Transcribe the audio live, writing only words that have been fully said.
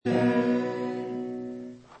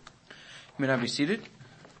You may now be seated,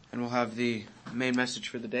 and we'll have the main message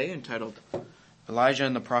for the day entitled Elijah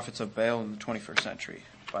and the Prophets of Baal in the 21st Century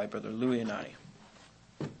by Brother Louis Anani.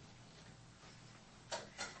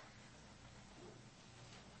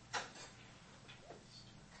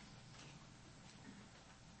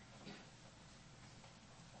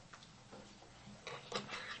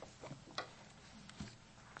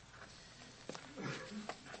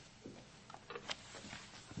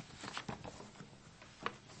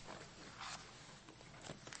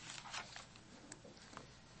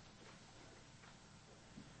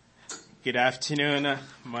 Good afternoon,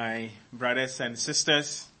 my brothers and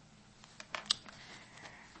sisters.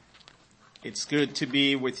 It's good to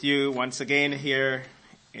be with you once again here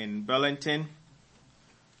in Burlington.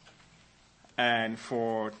 And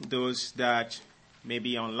for those that may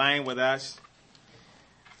be online with us,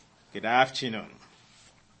 good afternoon.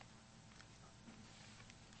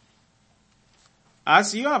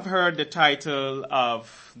 As you have heard the title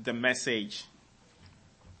of the message,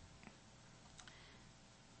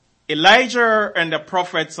 Elijah and the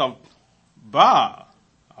prophets of Baal,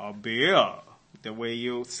 or Baal, the way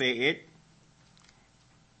you say it,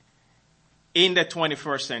 in the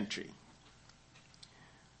 21st century.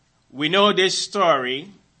 We know this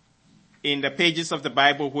story in the pages of the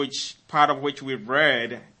Bible, part of which we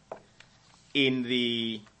read in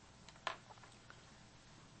the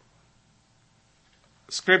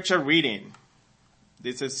scripture reading.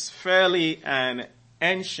 This is fairly an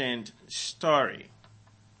ancient story.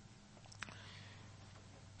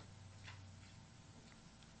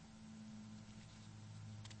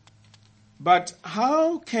 But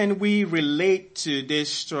how can we relate to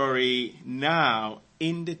this story now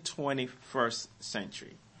in the 21st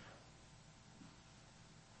century?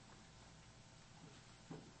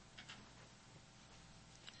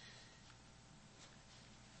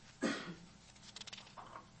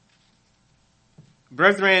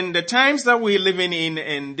 Brethren, the times that we're living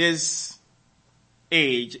in this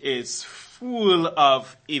age is full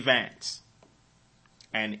of events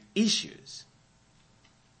and issues.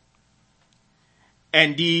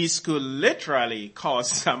 And these could literally cause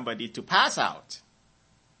somebody to pass out.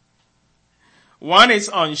 One is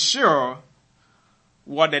unsure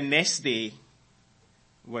what the next day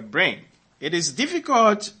would bring. It is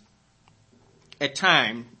difficult at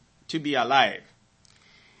times to be alive.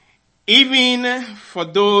 Even for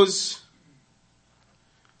those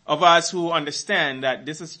of us who understand that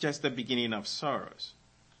this is just the beginning of sorrows.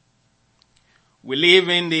 We live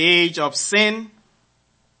in the age of sin.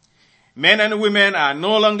 Men and women are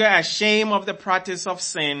no longer ashamed of the practice of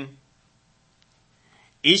sin.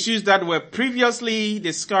 Issues that were previously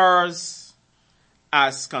discussed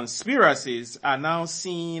as conspiracies are now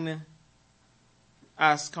seen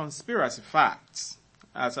as conspiracy facts,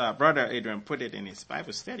 as our brother Adrian put it in his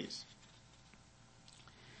Bible studies.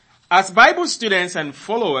 As Bible students and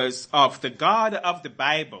followers of the God of the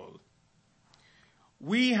Bible,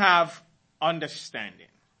 we have understanding.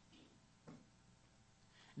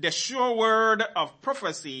 The sure word of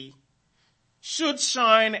prophecy should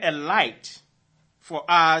shine a light for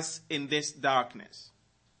us in this darkness.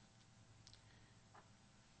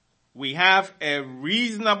 We have a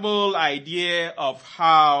reasonable idea of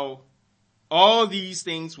how all these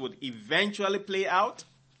things would eventually play out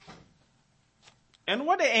and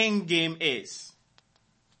what the end game is.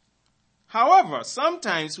 However,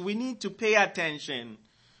 sometimes we need to pay attention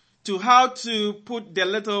to how to put the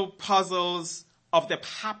little puzzles of the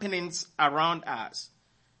happenings around us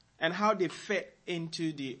and how they fit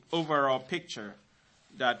into the overall picture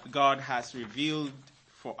that God has revealed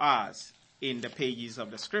for us in the pages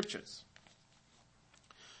of the scriptures.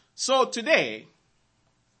 So today,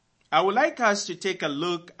 I would like us to take a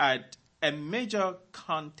look at a major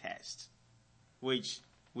contest, which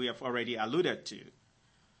we have already alluded to.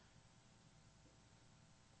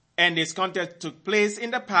 And this contest took place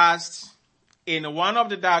in the past in one of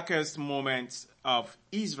the darkest moments of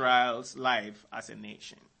Israel's life as a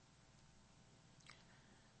nation.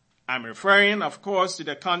 I'm referring, of course, to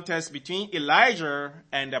the contest between Elijah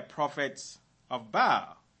and the prophets of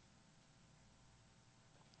Baal.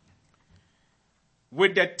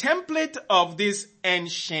 With the template of this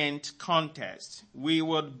ancient contest, we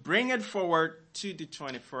would bring it forward to the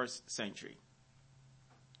 21st century.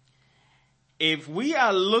 If we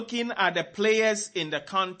are looking at the players in the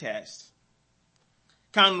contest,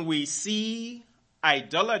 can we see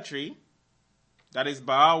idolatry, that is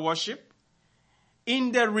Baal worship,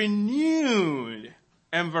 in the renewed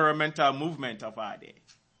environmental movement of our day?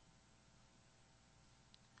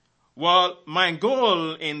 Well, my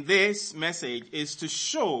goal in this message is to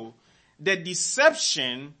show the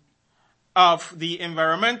deception of the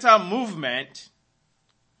environmental movement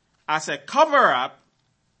as a cover-up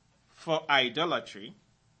for idolatry,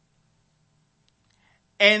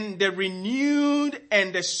 and the renewed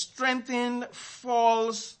and the strengthened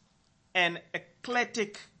false and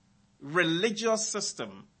eclectic religious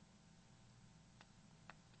system.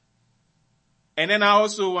 And then I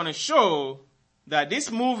also want to show that this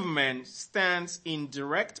movement stands in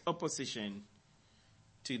direct opposition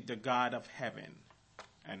to the God of heaven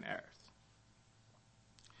and earth.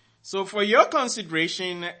 So for your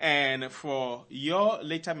consideration and for your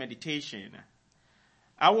later meditation,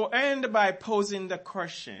 I will end by posing the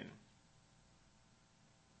question: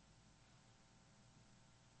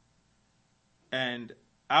 and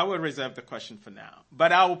I will reserve the question for now,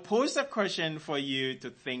 but I will pose a question for you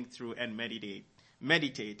to think through and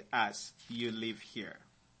meditate as you live here.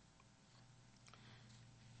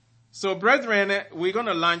 So, brethren, we're going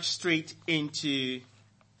to launch straight into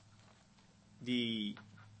the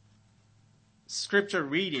scripture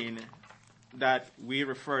reading that we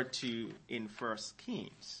refer to in 1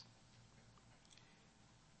 Kings.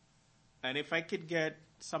 And if I could get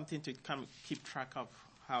something to keep track of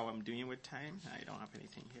how I'm doing with time. I don't have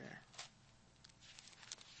anything here.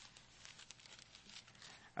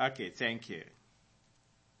 Okay, thank you.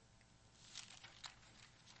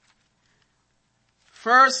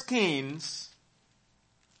 1 Kings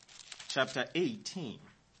chapter 18.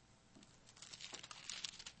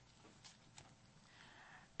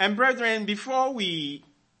 And brethren, before we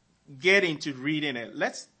get into reading it,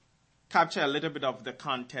 let's capture a little bit of the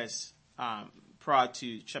context prior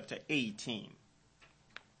to chapter 18.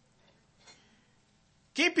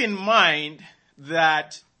 Keep in mind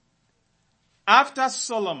that after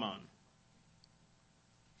Solomon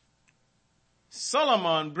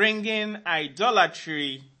bringing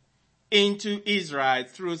idolatry into Israel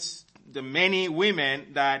through the many women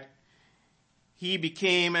that he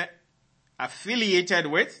became affiliated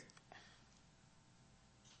with,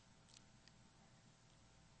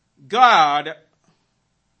 God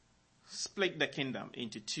split the kingdom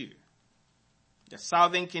into two, the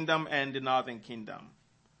southern kingdom and the northern kingdom,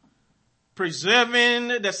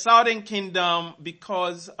 preserving the southern kingdom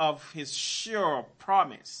because of his sure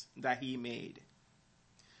promise that he made.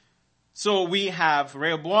 So we have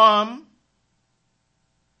Rehoboam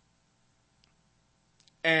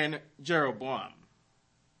and Jeroboam.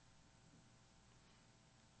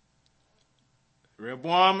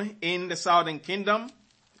 Rehoboam in the southern kingdom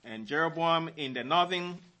and Jeroboam in the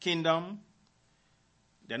northern kingdom.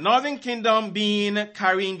 The northern kingdom being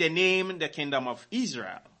carrying the name, the kingdom of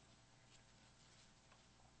Israel.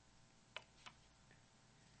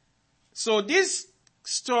 So this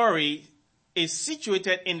story is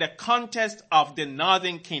situated in the context of the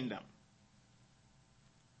northern kingdom.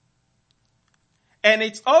 And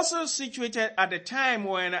it's also situated at the time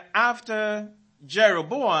when after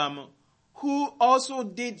Jeroboam, who also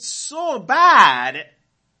did so bad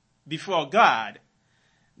before God,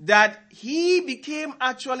 that he became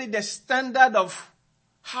actually the standard of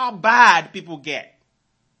how bad people get.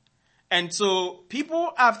 And so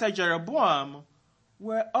people after Jeroboam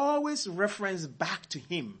were always referenced back to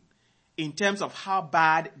him in terms of how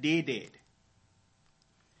bad they did.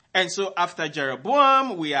 And so after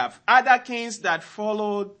Jeroboam, we have other kings that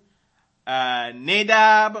followed,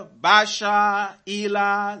 Nadab, Baasha,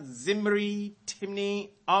 Elah, Zimri, Timni,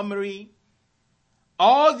 Omri.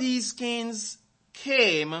 All these kings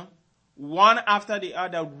came one after the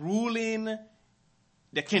other ruling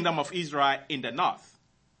the kingdom of Israel in the north.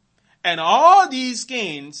 And all these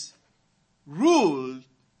kings ruled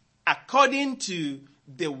according to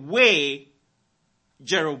the way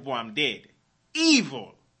Jeroboam did.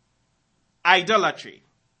 Evil. Idolatry.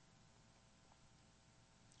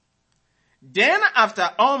 Then after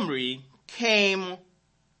Omri came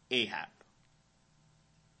Ahab.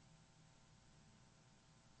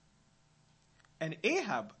 And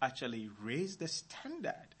Ahab actually raised the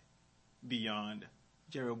standard beyond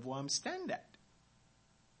Jeroboam's standard.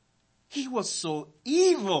 He was so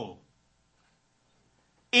evil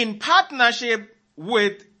in partnership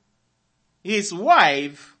with his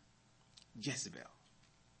wife, Jezebel.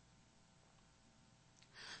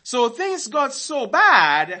 So things got so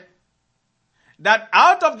bad that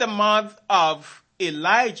out of the mouth of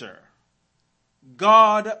Elijah,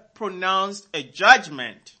 God pronounced a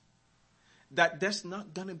judgment that there's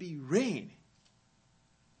not going to be rain.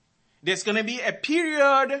 There's going to be a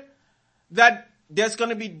period that there's going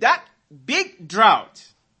to be that big drought.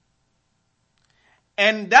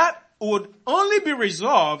 And that would only be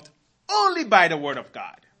resolved only by the word of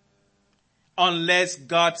God. Unless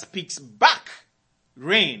God speaks back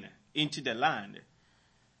rain into the land.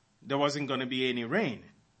 there wasn't going to be any rain.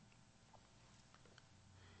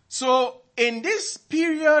 So in this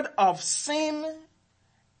period of sin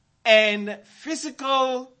and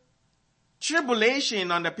physical tribulation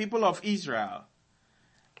on the people of Israel,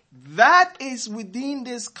 that is within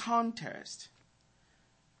this context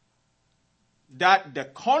that the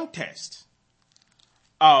contest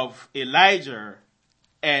of Elijah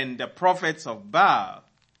and the prophets of Baal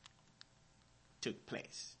took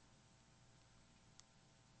place.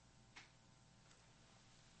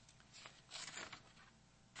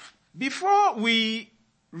 Before we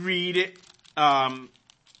read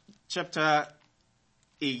chapter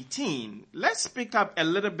 18, let's pick up a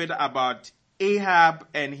little bit about Ahab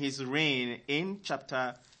and his reign in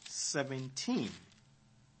chapter 17.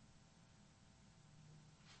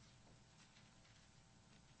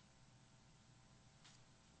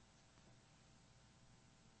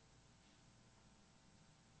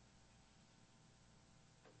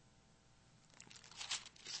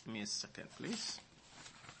 Give me a second, please.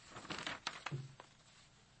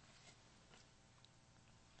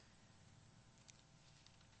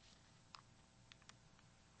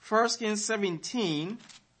 First Kings 17,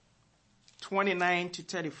 29 to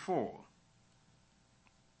 34.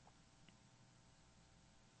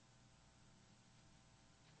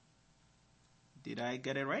 Did I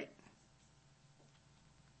get it right?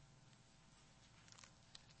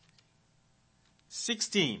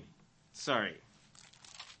 Sorry.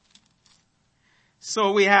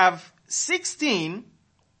 So we have 16.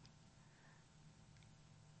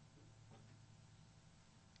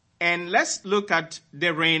 And let's look at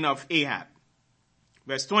the reign of Ahab.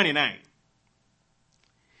 Verse 29.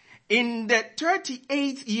 In the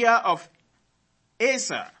 38th year of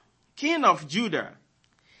Asa, king of Judah,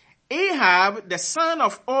 Ahab, the son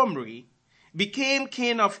of Omri, became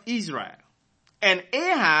king of Israel. And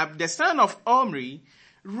Ahab, the son of Omri,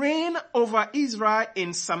 reigned over Israel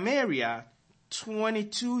in Samaria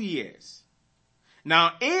 22 years.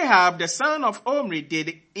 Now Ahab, the son of Omri,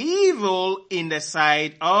 did evil in the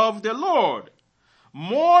sight of the Lord,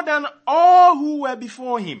 more than all who were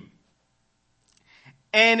before him.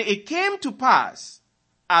 And it came to pass,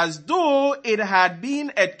 as though it had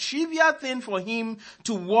been a trivial thing for him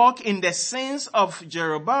to walk in the sins of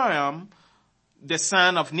Jeroboam, the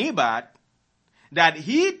son of Nebat, that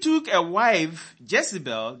he took a wife,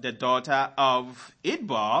 Jezebel, the daughter of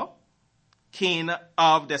Idbal, king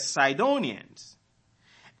of the Sidonians.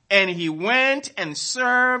 And he went and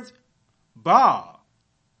served Baal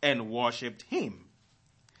and worshipped him.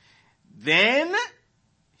 Then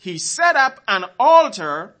he set up an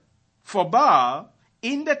altar for Baal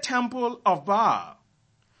in the temple of Baal,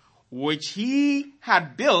 which he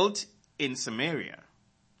had built in Samaria.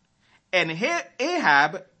 And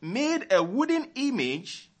Ahab made a wooden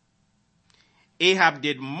image. Ahab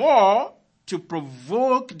did more to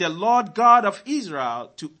provoke the Lord God of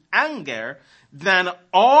Israel to anger than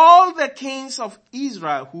all the kings of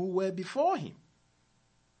Israel who were before him.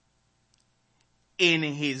 In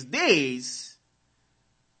his days,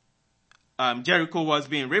 Jericho was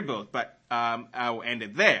being rebuilt, but I will end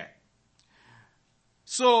it there.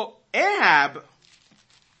 So Ahab,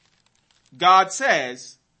 God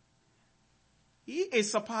says, he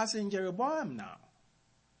is surpassing Jeroboam now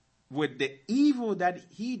with the evil that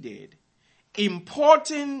he did,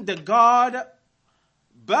 importing the god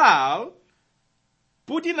Baal,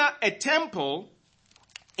 putting up a temple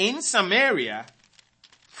in Samaria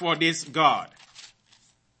for this god.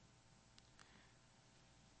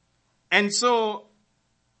 And so,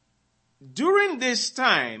 during this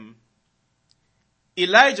time,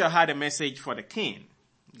 Elijah had a message for the king.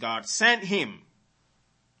 God sent him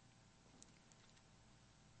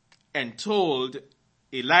and told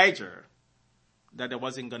Elijah that there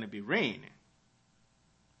wasn't going to be rain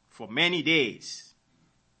for many days.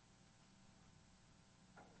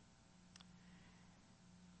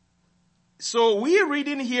 So we're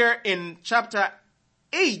reading here in chapter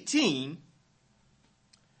 18,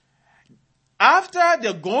 after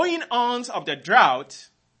the going on of the drought,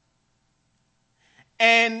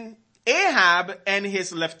 and Ahab and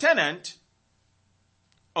his lieutenant,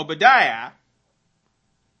 Obadiah,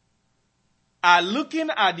 are looking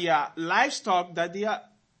at their livestock that they are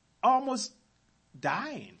almost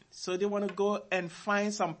dying. So they want to go and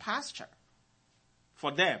find some pasture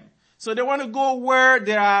for them. So they want to go where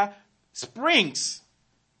there are springs.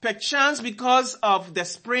 Perchance because of the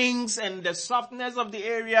springs and the softness of the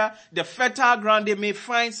area, the fertile ground, they may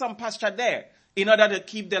find some pasture there in order to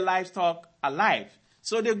keep the livestock alive.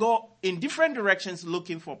 So they go in different directions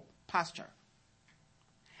looking for pasture.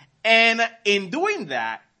 And in doing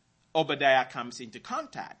that, Obadiah comes into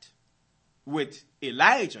contact with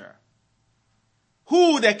Elijah,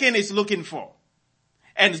 who the king is looking for,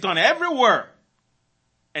 and has gone everywhere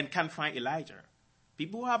and can't find Elijah.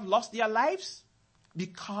 People have lost their lives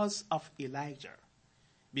because of Elijah.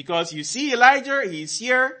 Because you see Elijah, he's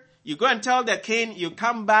here. You go and tell the king, you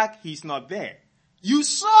come back, he's not there. You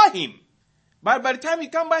saw him. But by the time you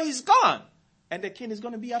come back, he's gone. And the king is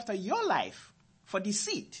going to be after your life for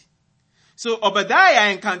deceit. So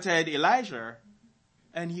Obadiah encountered Elijah,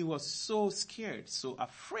 and he was so scared, so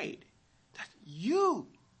afraid that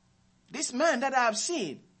this man that I have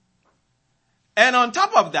seen. And on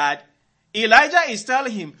top of that, Elijah is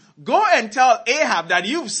telling him, go and tell Ahab that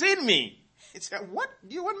you've seen me. He said, what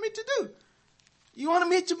do you want me to do? You want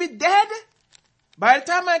me to be dead? By the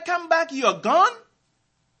time I come back, you're gone?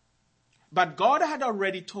 But God had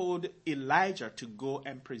already told Elijah to go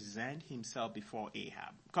and present himself before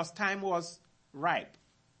Ahab, because time was ripe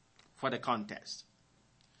for the contest.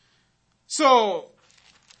 So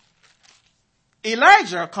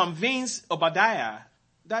Elijah convinced Obadiah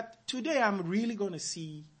that today I'm really going to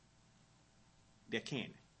see the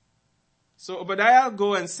king. So Obadiah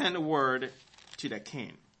go and send word to the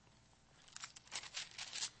king.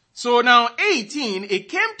 So now 18, it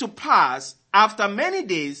came to pass after many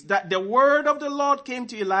days that the word of the Lord came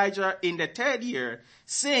to Elijah in the 3rd year,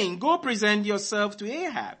 saying, go present yourself to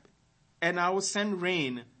Ahab, and I will send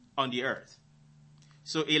rain on the earth.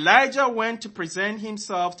 So Elijah went to present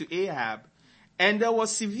himself to Ahab, and there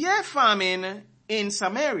was severe famine in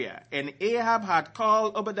Samaria, and Ahab had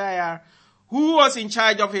called Obadiah, who was in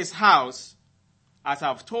charge of his house, as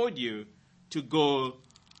I've told you, to go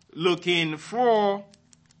looking for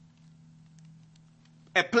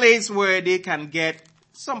a place where they can get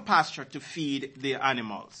some pasture to feed their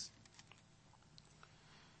animals.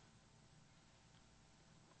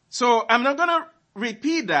 So I'm not going to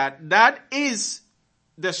repeat that. That is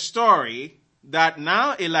the story that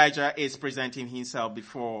now Elijah is presenting himself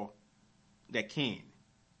before the king.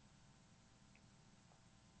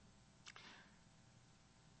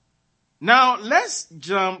 Now let's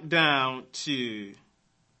jump down to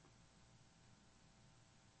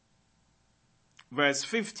verse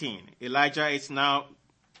 15. Elijah is now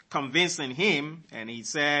convincing him, and he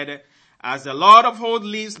said, as the Lord of hosts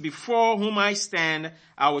lives before whom I stand,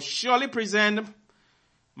 I will surely present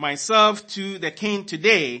myself to the king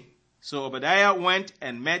today. So Obadiah went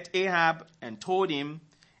and met Ahab and told him,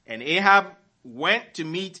 and Ahab went to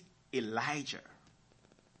meet Elijah.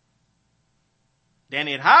 Then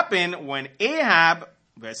it happened when Ahab,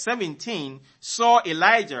 verse 17, saw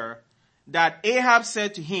Elijah, that Ahab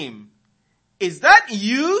said to him, is that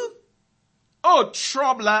you, O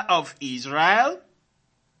troubler of Israel?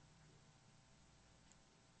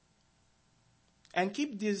 And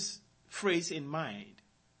keep this phrase in mind,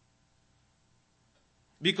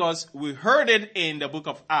 because we heard it in the book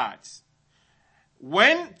of Acts.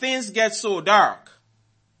 When things get so dark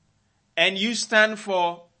and you stand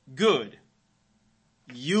for good,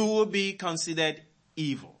 you will be considered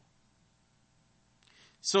evil.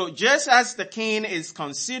 So just as the king is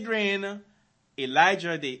considering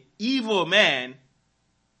Elijah the evil man,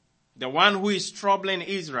 the one who is troubling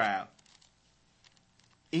Israel,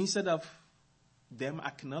 instead of them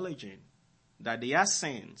acknowledging that their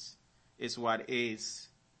sins is what is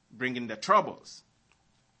bringing the troubles.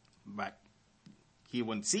 But he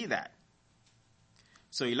wouldn't see that.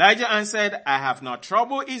 So Elijah answered, I have not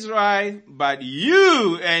troubled Israel, but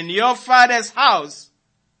you and your father's house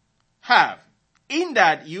have, in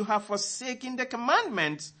that you have forsaken the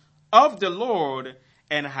commandments of the Lord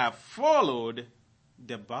and have followed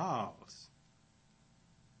the Baals.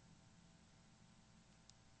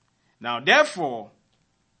 Now therefore,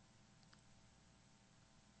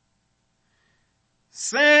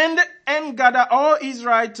 send and gather all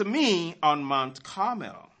Israel to me on Mount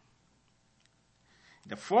Carmel.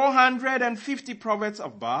 The 450 prophets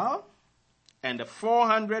of Baal and the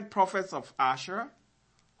 400 prophets of Asherah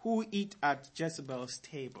who eat at Jezebel's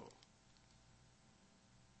table.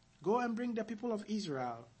 Go and bring the people of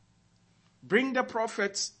Israel. Bring the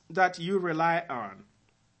prophets that you rely on.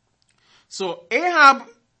 So Ahab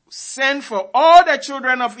sent for all the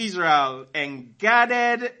children of Israel and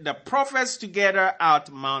gathered the prophets together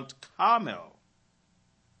at Mount Carmel.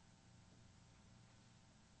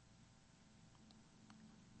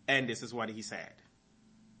 And this is what he said.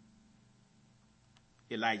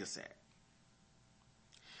 Elijah said,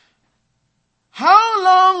 how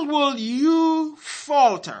long will you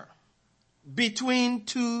falter between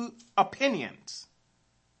two opinions?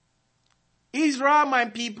 Israel, my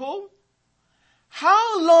people,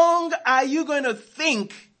 how long are you going to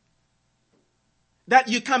think that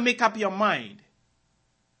you can make up your mind?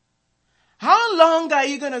 How long are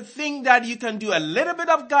you going to think that you can do a little bit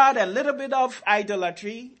of God, a little bit of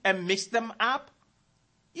idolatry, and mix them up?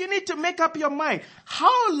 You need to make up your mind.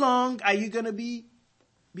 How long are you going to be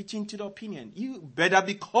between two opinions? You better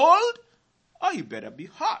be cold or you better be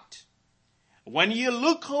hot. When you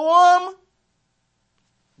lukewarm,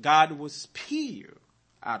 God will spew you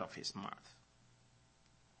out of his mouth.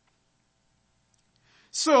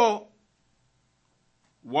 So,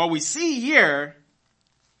 what we see here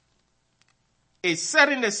is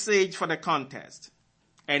setting the stage for the contest.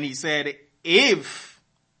 And he said, if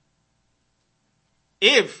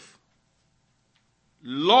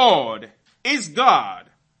Lord is God,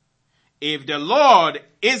 if the Lord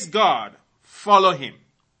is God, follow him.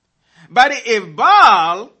 But if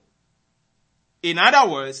Baal, in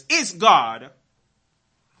other words, is God,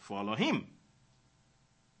 follow him.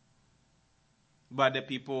 But the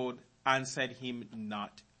people answered him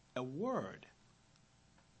not a word.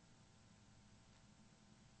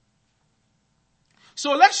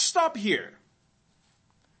 So let's stop here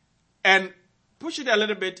and push it a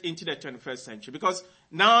little bit into the 21st century, because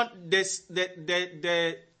now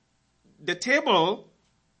the table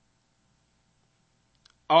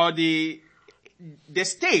or the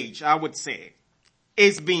stage, I would say,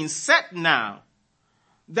 is being set now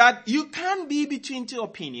that you can't be between two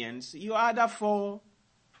opinions. You're either for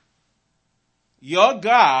your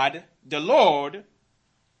God, the Lord,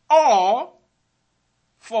 or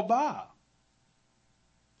for Baal.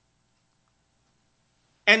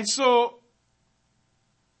 And so,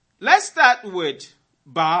 let's start with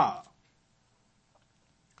Baal.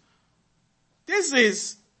 This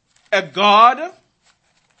is a god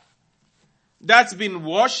that's been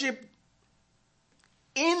worshipped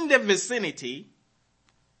in the vicinity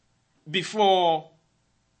before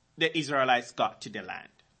the Israelites got to the land.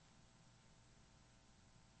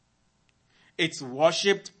 It's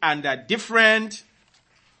worshipped under different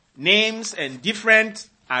names and different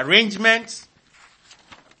arrangements.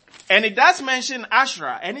 And it does mention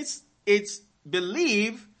Asherah, and it's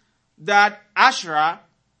believed that Asherah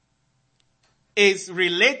is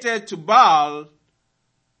related to Baal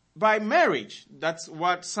by marriage. That's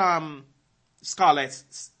what some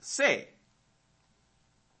scholars say.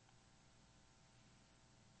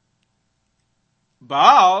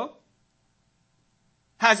 Baal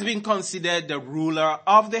has been considered the ruler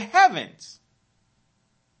of the heavens.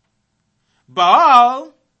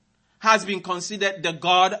 Baal has been considered the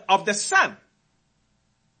god of the sun.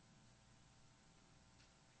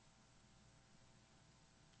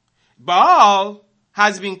 Baal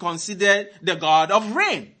has been considered the god of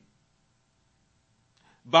rain.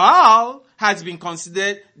 Baal has been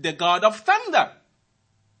considered the god of thunder.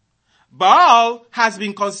 Baal has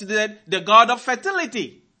been considered the god of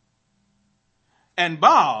fertility. And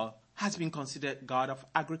Baal has been considered god of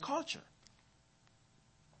agriculture.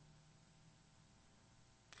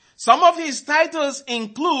 Some of his titles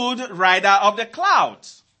include Rider of the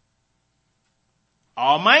Clouds,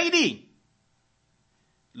 Almighty,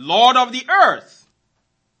 Lord of the Earth,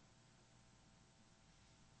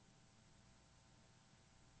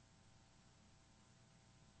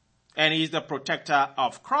 and he's the protector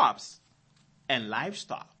of crops and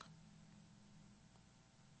livestock.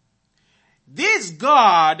 This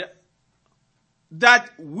God that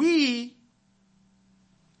we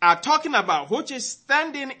are talking about, which is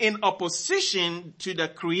standing in opposition to the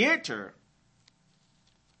Creator,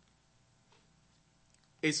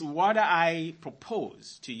 is what I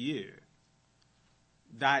propose to you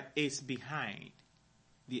that is behind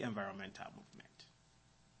the environmental movement.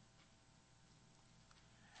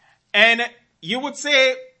 And you would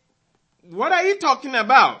say, what are you talking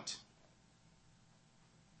about?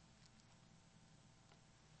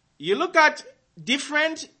 You look at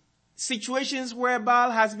different situations where Baal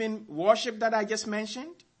has been worshipped that I just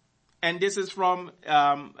mentioned. And this is from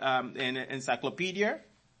an encyclopedia.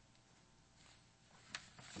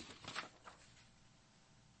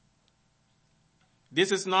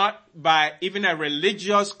 This is not by even a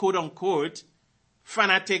religious, quote-unquote,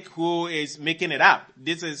 fanatic who is making it up.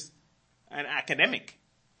 This is an academic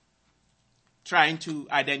trying to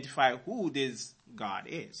identify who this God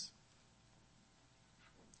is.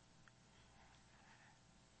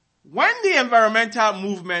 When the environmental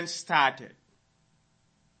movement started,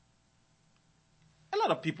 a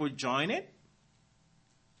lot of people joined it.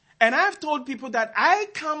 And I've told people that I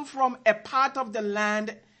come from a part of the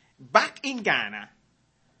land back in Ghana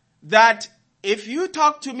that if you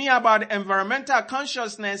talk to me about environmental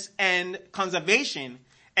consciousness and conservation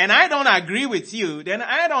and I don't agree with you, then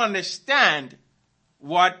I don't understand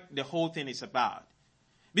what the whole thing is about.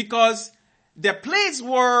 Because the place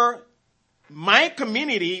where my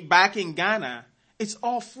community back in Ghana is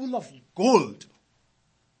all full of gold.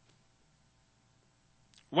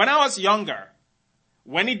 When I was younger,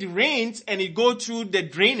 when it rains and it go through the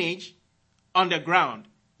drainage on the ground,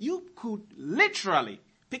 you could literally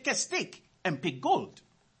pick a stick and pick gold.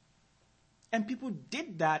 And people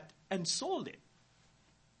did that and sold it.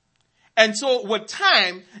 And so with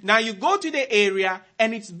time, now you go to the area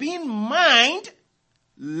and it's being mined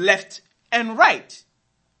left and right.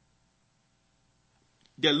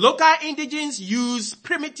 The local indigenes use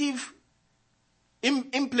primitive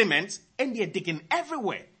implements and they're digging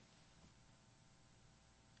everywhere.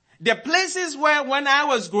 The places where when I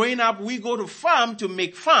was growing up, we go to farm to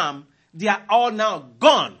make farm, they are all now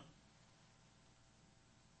gone.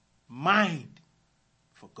 Mined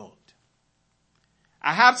for gold.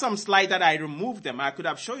 I have some slides that I removed them. I could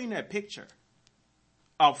have shown you a picture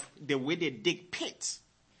of the way they dig pits.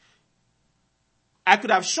 I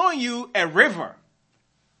could have shown you a river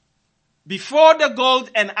before the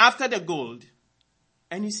gold and after the gold.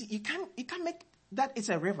 And you see, you can't make that it's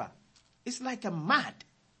a river. It's like a mud.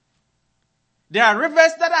 There are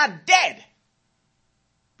rivers that are dead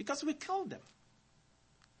because we killed them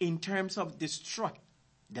in terms of destroy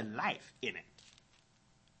the life in it.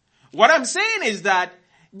 What I'm saying is that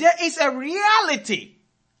there is a reality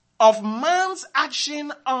of man's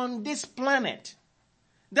action on this planet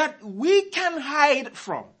that we can hide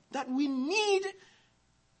from, that we need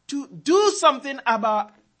to do something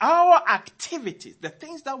about our activities, the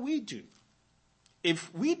things that we do.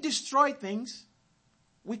 If we destroy things,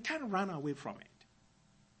 we can't run away from it.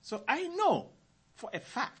 So I know for a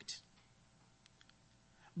fact.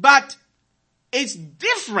 But it's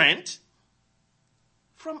different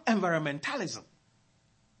from environmentalism.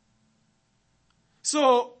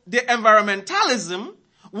 So the environmentalism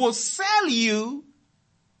will sell you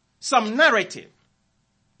some narrative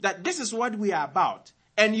that this is what we are about.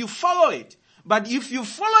 And you follow it. But if you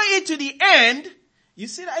follow it to the end, you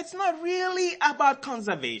see that it's not really about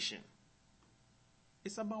conservation.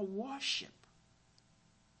 It's about worship.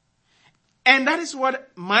 And that is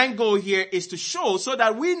what my goal here is to show so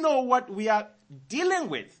that we know what we are dealing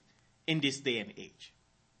with in this day and age.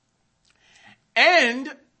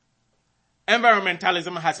 And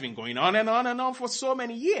environmentalism has been going on and on and on for so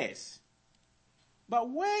many years. But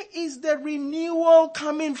where is the renewal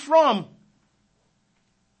coming from?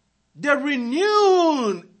 The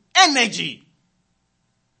renewed energy.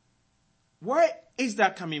 Where is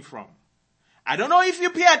that coming from? I don't know if you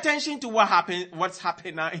pay attention to what's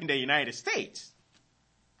happening now in the United States.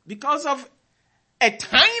 Because of a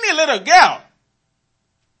tiny little girl,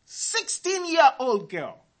 16-year-old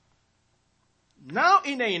girl, now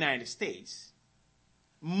in the United States,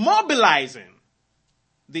 mobilizing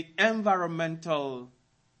the environmental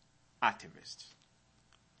activists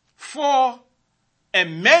for a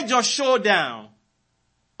major showdown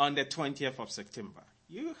on the 20th of September.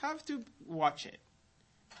 You have to watch it.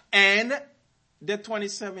 And the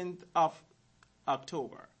 27th of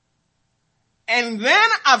October. And then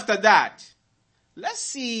after that, let's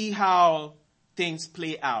see how things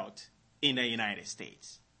play out in the United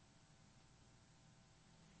States.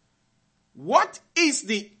 What is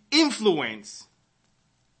the influence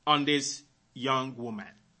on this young woman?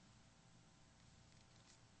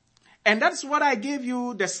 And that's what I gave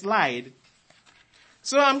you the slide.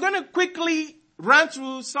 So I'm going to quickly run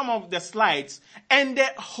through some of the slides. And the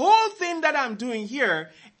whole thing that I'm doing here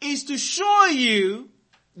is to show you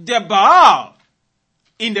the Baal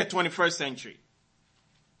in the 21st century.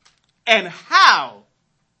 And how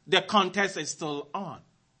the contest is still on.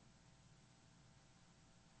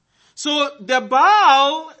 So the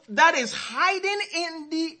Baal that is hiding in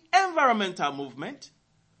the environmental movement,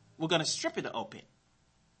 we're going to strip it open.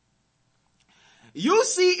 You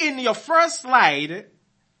see in your first slide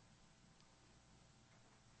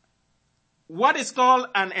what is called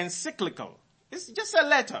an encyclical. It's just a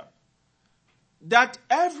letter that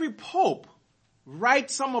every pope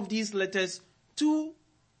writes some of these letters to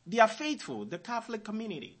their faithful, the Catholic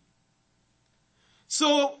community.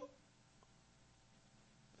 So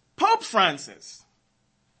Pope Francis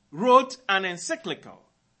wrote an encyclical,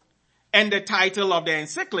 and the title of the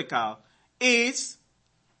encyclical is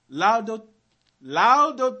Laudato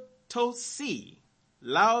Si,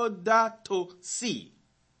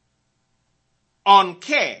 on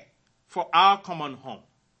care for our common home.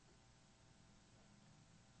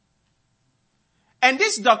 And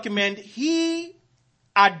this document, he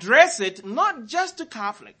addressed it not just to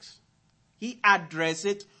Catholics. He addressed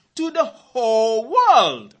it to the whole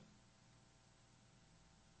world.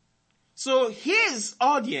 So his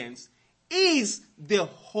audience is the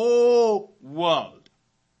whole world.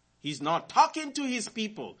 He's not talking to his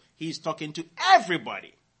people. He's talking to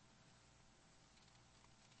everybody.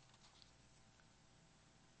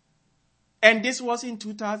 And this was in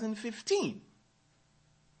 2015.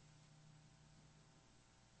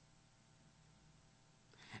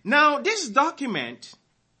 Now, this document,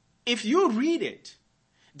 if you read it,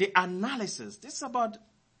 the analysis, this is about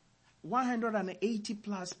 180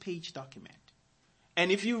 plus page document.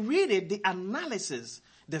 And if you read it, the analysis,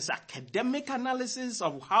 there's academic analysis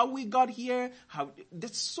of how we got here.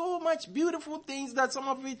 There's so much beautiful things that some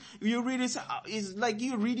of it you read is like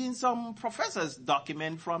you reading some professor's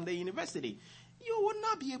document from the university. You will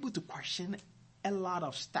not be able to question a lot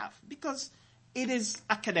of stuff because it is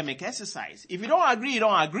academic exercise. If you don't agree, you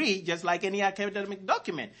don't agree, just like any academic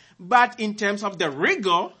document. But in terms of the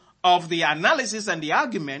rigor of the analysis and the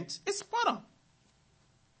argument, it's spot on.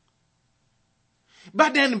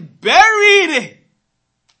 But then buried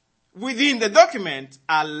within the document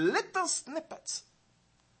are little snippets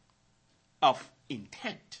of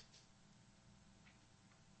intent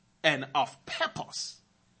and of purpose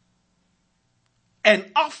and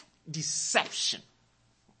of deception.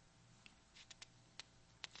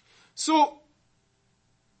 So,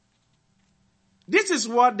 this is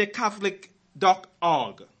what the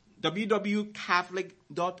Catholic.org,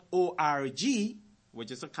 www.catholic.org,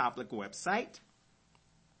 which is a Catholic website,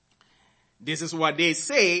 this is what they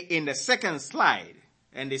say in the second slide.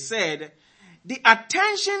 And they said, the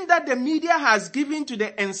attention that the media has given to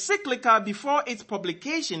the encyclical before its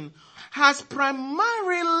publication has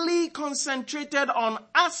primarily concentrated on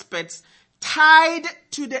aspects tied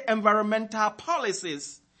to the environmental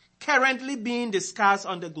policies currently being discussed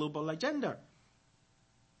on the global agenda.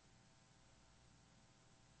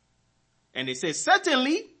 And they say,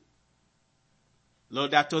 certainly,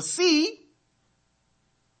 Laudato Si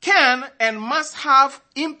can and must have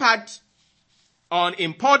impact on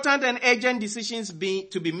important and urgent decisions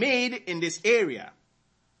to be made in this area.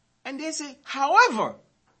 And they say, however,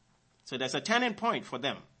 so there's a turning point for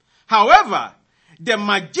them. However, the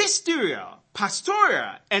magisterial,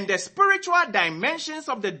 pastoral, and the spiritual dimensions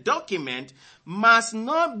of the document must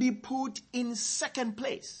not be put in second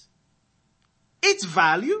place. Its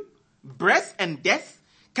value, breadth, and depth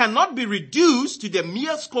cannot be reduced to the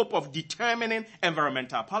mere scope of determining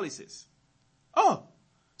environmental policies. Oh,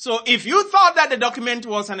 so if you thought that the document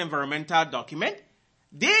was an environmental document,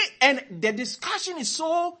 the discussion is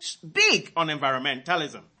so big on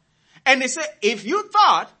environmentalism. And they say, if you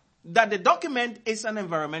thought that the document is an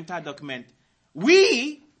environmental document,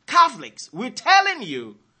 we Catholics, we're telling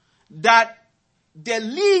you that the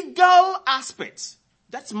legal aspects,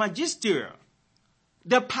 that's magisterial,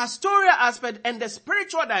 the pastoral aspect and the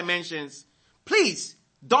spiritual dimensions, please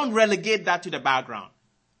don't relegate that to the background.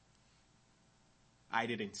 I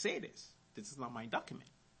didn't say this. This is not my document.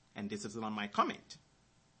 And this is not my comment.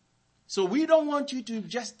 So we don't want you to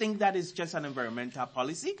just think that it's just an environmental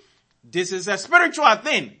policy. This is a spiritual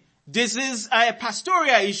thing. This is a pastoral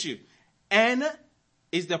issue. And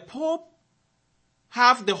is the Pope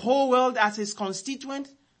have the whole world as his constituent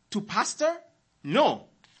to pastor? No.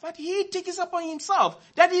 But he takes it upon himself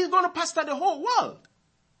that he's going to pastor the whole world.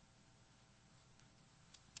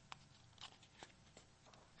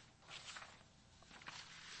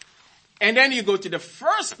 And then you go to the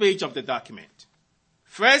first page of the document.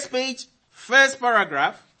 First page, first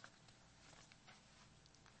paragraph.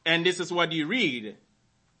 And this is what you read.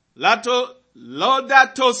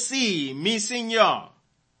 Laudato Si, mi Signor.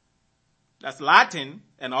 That's Latin,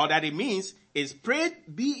 and all that it means is praise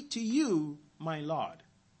be to you, my Lord.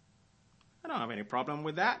 I don't have any problem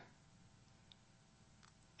with that.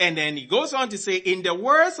 And then he goes on to say, in the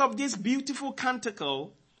words of this beautiful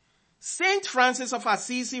canticle, Saint Francis of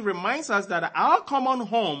Assisi reminds us that our common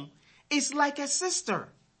home is like a sister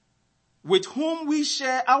with whom we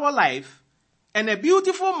share our life and a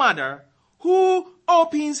beautiful mother who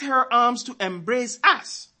opens her arms to embrace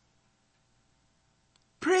us.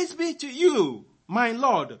 Praise be to you, my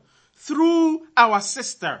Lord, through our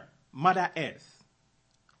sister, Mother Earth,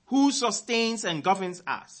 who sustains and governs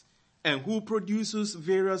us and who produces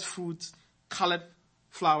various fruits, colored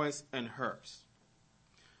flowers, and herbs.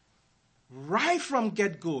 Right from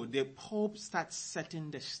get-go, the Pope starts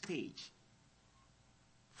setting the stage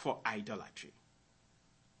for idolatry.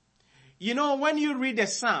 You know, when you read the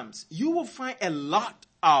Psalms, you will find a lot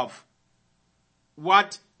of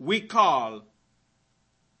what we call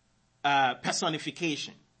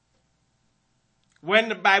personification. When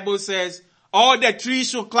the Bible says, all the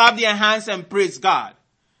trees should clap their hands and praise God,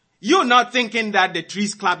 you're not thinking that the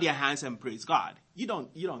trees clap their hands and praise God. You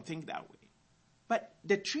don't think that way. But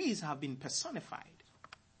the trees have been personified.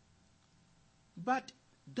 But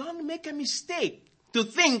don't make a mistake to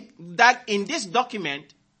think that in this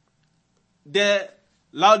document, the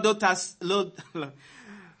Laudato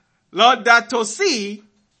Si,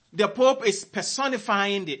 the Pope is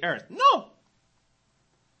personifying the earth. No.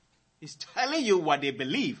 He's telling you what they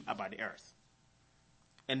believe about the earth.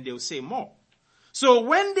 And they'll say more. So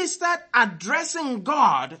when they start addressing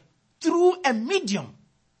God through a medium,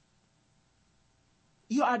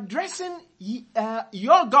 you're addressing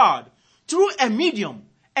your God through a medium.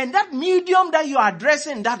 And that medium that you're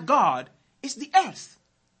addressing, that God, is the earth.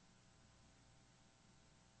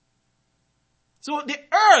 So the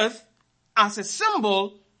earth as a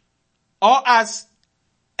symbol or as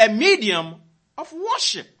a medium of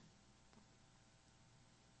worship.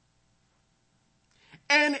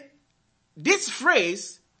 And this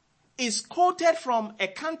phrase is quoted from a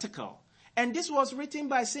canticle. And this was written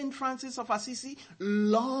by St. Francis of Assisi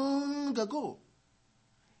long ago.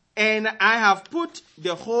 And I have put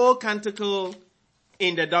the whole canticle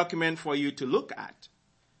in the document for you to look at.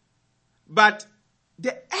 But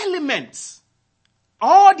the elements,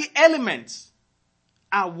 all the elements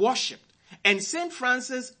are worshipped. And St.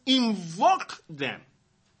 Francis invoked them.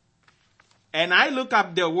 And I look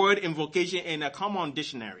up the word invocation in a common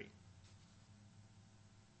dictionary.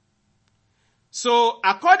 So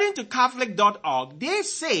according to Catholic.org, they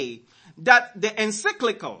say that the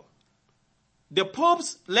encyclical, the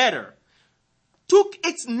Pope's letter, took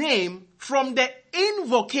its name from the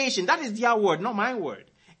invocation, that is their word, not my word,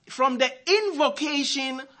 from the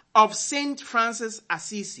invocation of St. Francis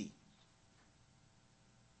Assisi.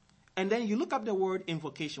 And then you look up the word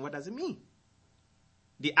invocation, what does it mean?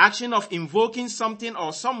 The action of invoking something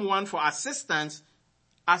or someone for assistance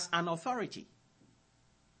as an authority.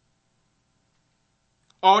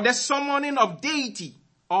 Or the summoning of deity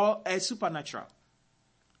or a supernatural.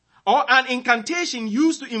 Or an incantation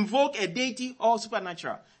used to invoke a deity or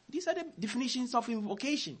supernatural. These are the definitions of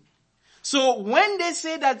invocation. So when they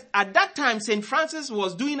say that at that time St. Francis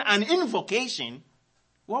was doing an invocation,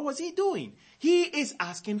 what was he doing? He is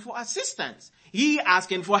asking for assistance. He is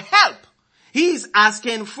asking for help. He is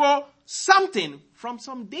asking for something from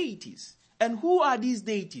some deities. And who are these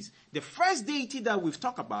deities? The first deity that we've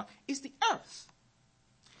talked about is the earth.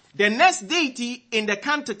 The next deity in the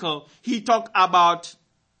canticle, he talked about,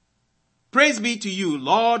 praise be to you,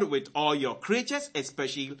 Lord, with all your creatures,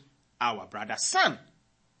 especially our brother sun.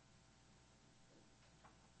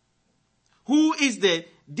 Who is the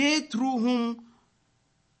day through whom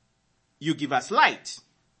you give us light?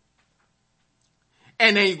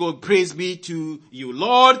 And then you go, praise be to you,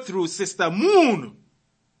 Lord, through sister moon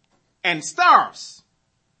and stars.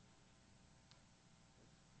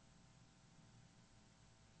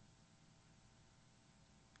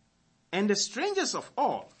 And the strangest of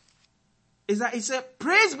all is that it said,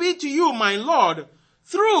 praise be to you, my Lord,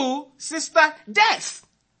 through sister death.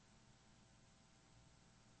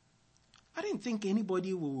 I didn't think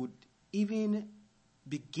anybody would even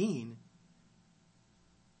begin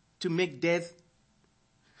to make death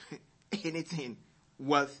anything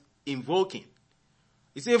worth invoking.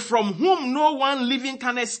 He said, from whom no one living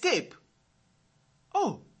can escape.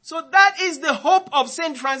 Oh, so that is the hope of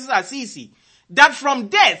St. Francis Assisi, that from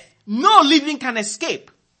death, no living can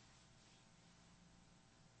escape.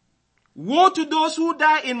 Woe to those who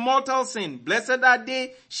die in mortal sin. Blessed are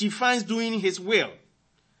they she finds doing his will.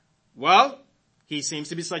 Well, he seems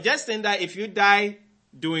to be suggesting that if you die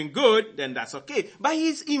doing good, then that's okay. But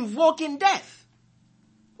he's invoking death.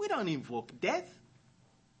 We don't invoke death.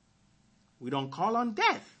 We don't call on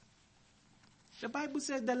death. The Bible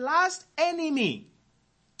says the last enemy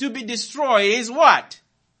to be destroyed is what?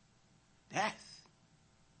 Death.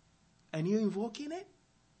 And you're invoking it?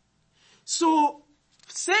 So,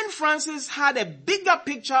 St. Francis had a bigger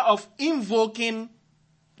picture of invoking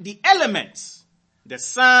the elements. The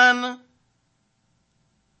sun,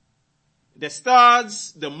 the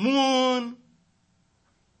stars, the moon.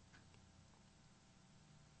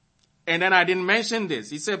 And then I didn't mention this.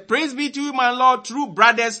 He said, praise be to you, my Lord, true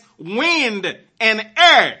brothers, wind and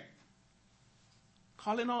air.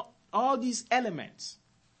 Calling out all these elements.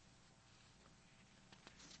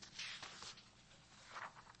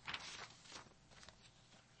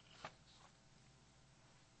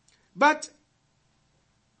 But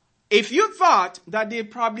if you thought that they're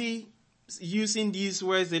probably using these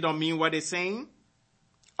words, they don't mean what they're saying.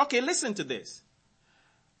 Okay, listen to this.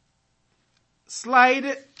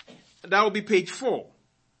 Slide, that will be page 4.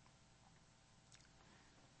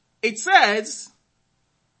 It says,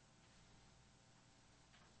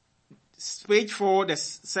 page 4, the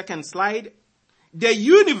second slide, the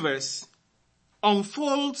universe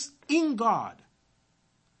unfolds in God,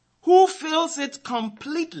 who fills it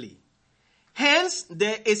completely. Hence,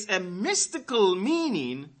 there is a mystical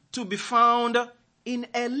meaning to be found in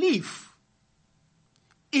a leaf,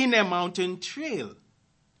 in a mountain trail,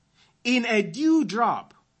 in a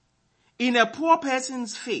dewdrop, in a poor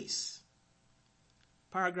person's face.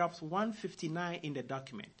 Paragraph 159 in the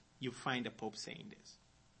document, you find the Pope saying this.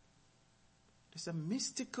 There's a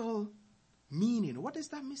mystical meaning. What is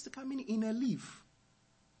that mystical meaning? In a leaf.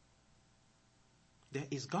 There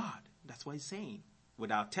is God. That's what he's saying.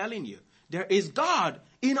 Without telling you. There is God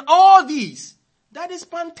in all these. That is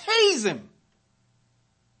pantheism.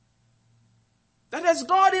 That is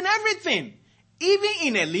God in everything. Even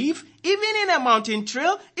in a leaf, even in a mountain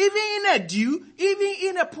trail, even in a dew, even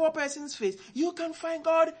in a poor person's face. You can find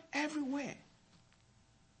God everywhere.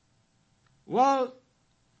 Well,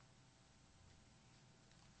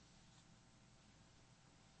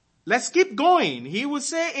 let's keep going. He will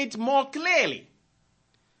say it more clearly.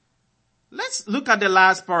 Let's look at the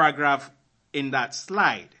last paragraph in that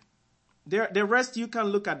slide. The rest you can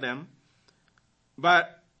look at them.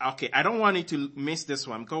 But, okay, I don't want you to miss this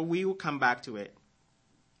one because we will come back to it.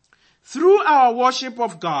 Through our worship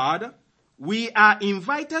of God, we are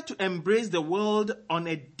invited to embrace the world on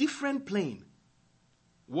a different plane.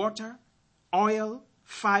 Water, oil,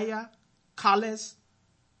 fire, colors.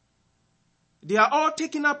 They are all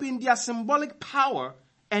taken up in their symbolic power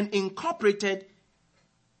and incorporated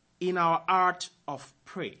in our art of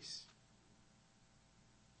praise.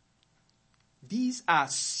 These are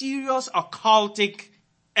serious occultic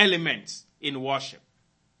elements in worship.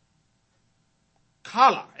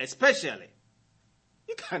 Color, especially.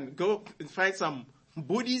 You can go and find some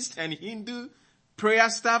Buddhist and Hindu prayer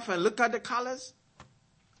stuff and look at the colors.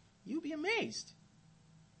 You'll be amazed.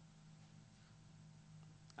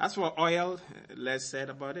 As for oil, less said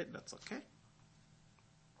about it, that's okay.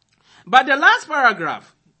 But the last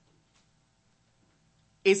paragraph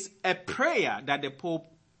is a prayer that the Pope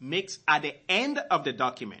makes at the end of the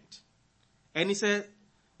document. And he says,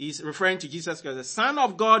 he's referring to Jesus Christ, the Son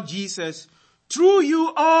of God, Jesus, through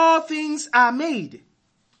you all things are made.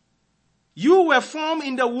 You were formed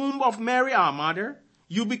in the womb of Mary, our mother.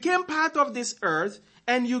 You became part of this earth,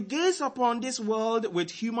 and you gaze upon this world with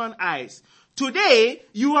human eyes. Today,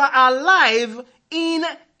 you are alive in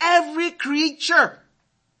every creature,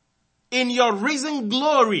 in your risen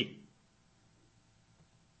glory.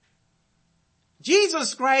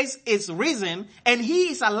 Jesus Christ is risen and he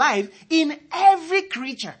is alive in every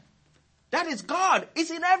creature. That is God. It's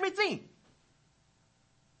in everything.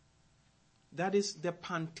 That is the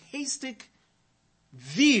pantheistic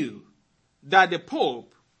view that the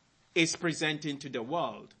Pope is presenting to the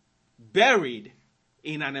world, buried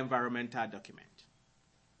in an environmental document.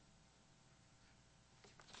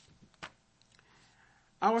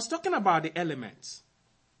 I was talking about the elements.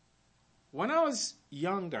 When I was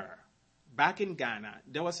younger, back in Ghana,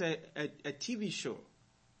 there was a TV show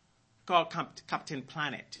called Captain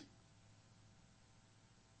Planet.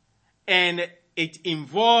 And it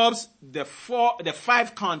involves the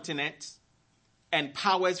 5 continents and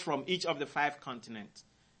powers from each of the 5 continents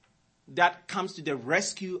that comes to the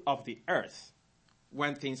rescue of the earth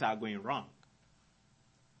when things are going wrong.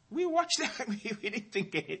 We watched that. We didn't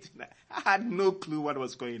think anything. I had no clue what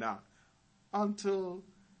was going on until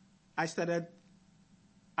I started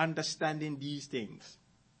understanding these things.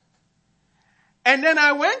 And then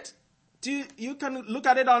I went to, you can look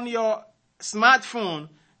at it on your smartphone.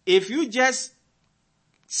 If you just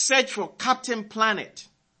search for Captain Planet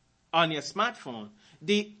on your smartphone,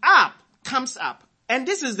 the app comes up. And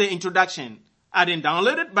this is the introduction. I didn't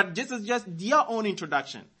download it, but this is just their own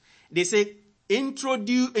introduction. They say,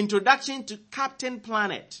 introduction to Captain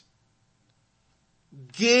Planet.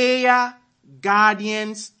 Gaia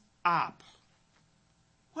Guardians app.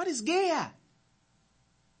 What is Gaia?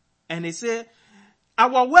 And they say,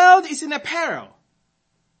 our world is in a peril.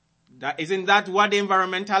 Isn't that what the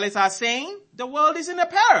environmentalists are saying? The world is in a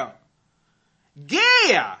peril.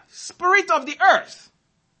 Gaia, spirit of the earth,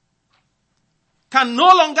 can no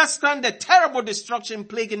longer stand the terrible destruction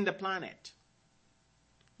plaguing the planet.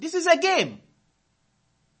 This is a game.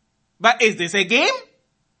 But is this a game?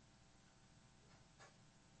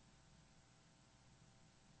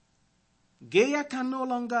 Gaia can no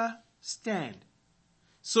longer stand.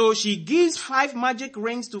 So she gives 5 magic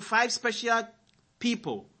rings to 5 special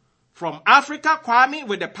people. From Africa, Kwame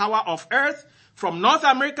with the power of earth. From North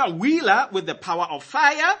America, Wheeler with the power of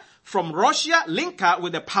fire. From Russia, Linka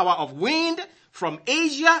with the power of wind. From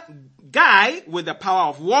Asia, Guy with the power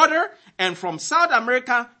of water. And from South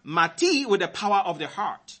America, Mati with the power of the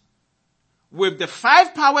heart. With the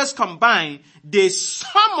 5 powers combined, they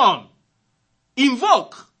summon,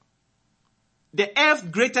 invoke The Earth's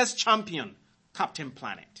greatest champion, Captain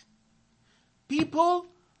Planet. People,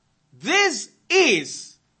 this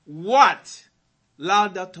is what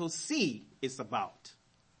Laudato Si is about.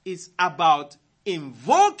 It's about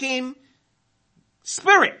invoking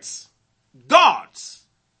spirits, gods,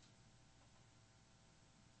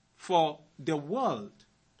 for the world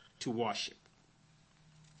to worship.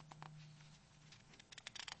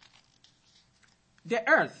 The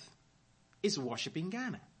earth is worshiping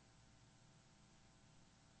Ghana.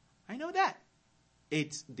 I know that.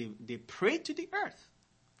 They pray to the earth.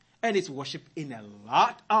 And it's worshipped in a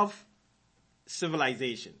lot of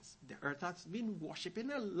civilizations. The earth has been worshipped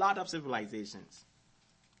in a lot of civilizations.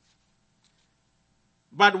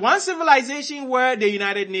 But one civilization where the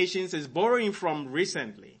United Nations is borrowing from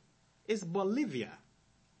recently is Bolivia.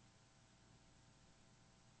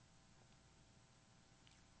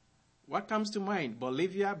 What comes to mind?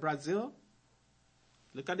 Bolivia, Brazil?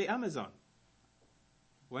 Look at the Amazon.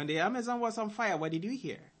 When the Amazon was on fire, what did you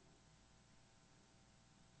hear?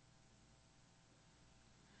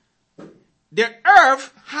 The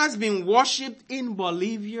earth has been worshipped in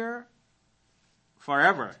Bolivia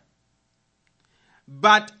forever.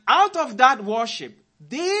 But out of that worship,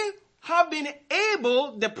 they have been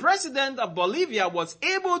able, the president of Bolivia was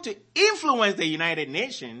able to influence the United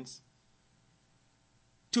Nations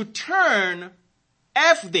to turn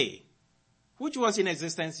Earth Day, which was in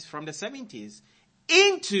existence from the 70s,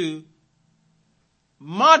 into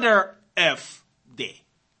Mother Earth Day.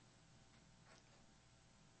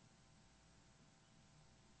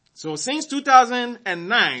 So since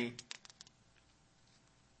 2009,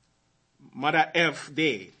 Mother Earth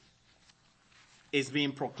Day is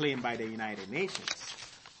being proclaimed by the United Nations.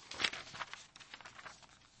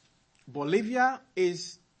 Bolivia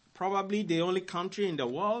is probably the only country in the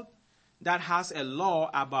world that has a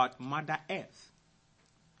law about Mother Earth,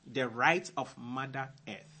 the rights of Mother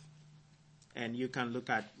Earth. And you can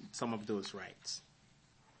look at some of those rights.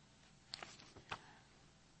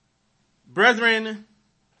 Brethren,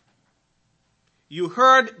 you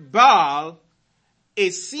heard Baal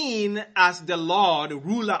is seen as the Lord,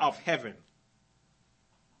 ruler of heaven.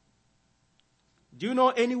 Do you know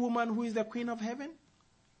any woman who is the queen of heaven?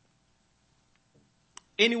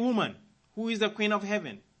 Any woman who is the queen of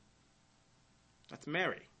heaven? That's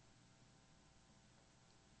Mary.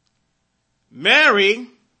 Mary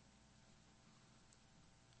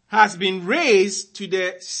has been raised to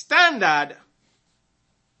the standard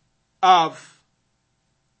of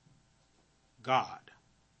God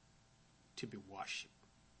to be worshipped.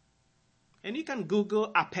 And you can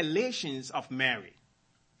Google appellations of Mary.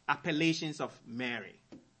 Appellations of Mary.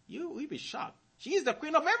 You'll be shocked. She is the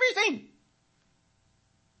queen of everything.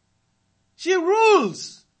 She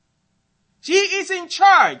rules. She is in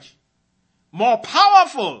charge. More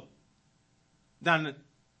powerful than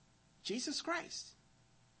Jesus Christ.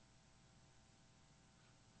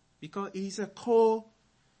 Because he's a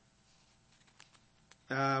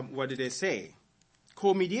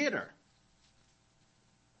co-mediator.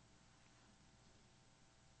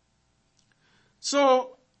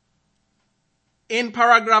 So, in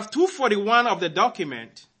paragraph 241 of the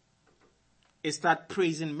document, it starts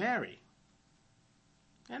praising Mary.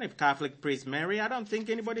 And if Catholic praise Mary, I don't think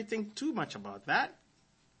anybody thinks too much about that.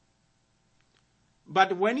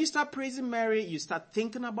 But when you start praising Mary, you start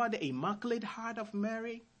thinking about the Immaculate Heart of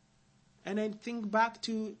Mary. And then think back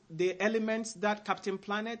to the elements that Captain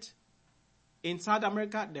Planet in South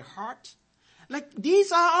America, the heart. Like,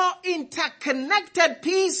 these are all interconnected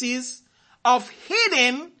pieces of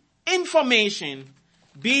hidden information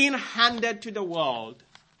being handed to the world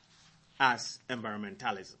as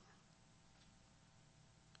environmentalism.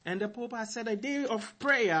 And the Pope has set a day of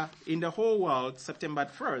prayer in the whole world, September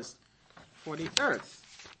 1st, for the earth,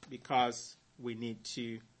 because we need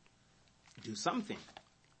to do something.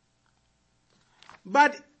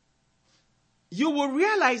 But you will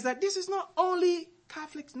realize that this is not only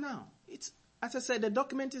Catholics now. It's, as I said, the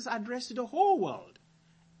document is addressed to the whole world.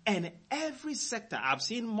 And every sector. I've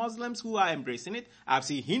seen Muslims who are embracing it. I've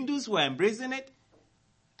seen Hindus who are embracing it.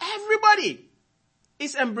 Everybody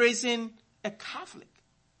is embracing a Catholic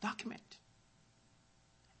document.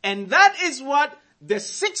 And that is what the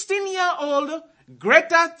 16-year-old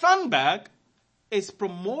Greta Thunberg is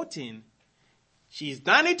promoting. She's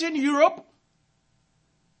done it in Europe.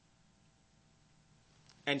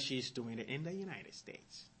 And she's doing it in the United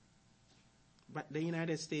States. But the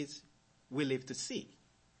United States, we live to see.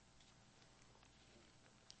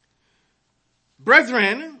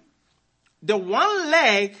 Brethren, the one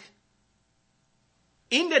leg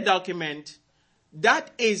in the document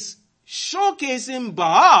that is showcasing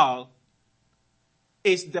Baal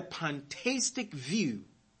is the pantheistic view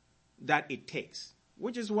that it takes,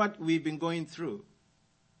 which is what we've been going through.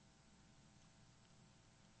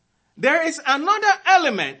 There is another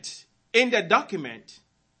element in the document,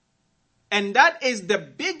 and that is the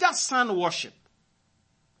bigger sun worship.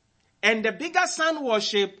 And the bigger sun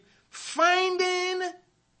worship finding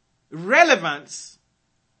relevance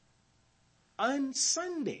on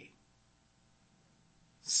Sunday.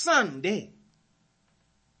 Sunday.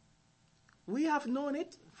 We have known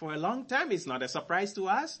it for a long time. It's not a surprise to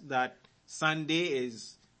us that Sunday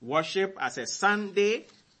is worship as a Sunday,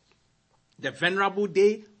 the venerable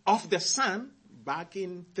day of the sun, back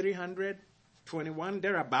in 321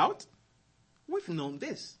 thereabout. We've known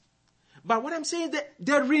this. But what I'm saying, that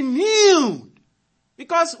they're renewed.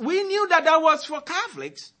 Because we knew that was for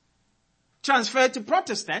Catholics, transferred to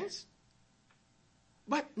Protestants.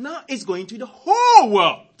 But now it's going to the whole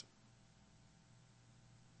world.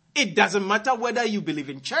 It doesn't matter whether you believe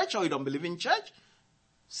in church or you don't believe in church.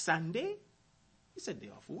 Sunday is a day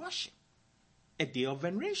of worship, a day of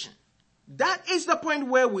veneration. That is the point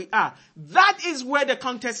where we are. That is where the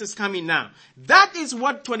context is coming now. That is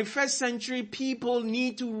what 21st century people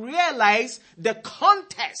need to realize, the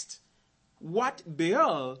context. What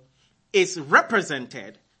Baal is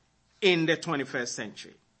represented in the 21st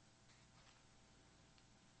century.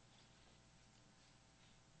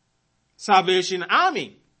 Salvation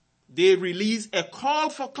Army, they release a call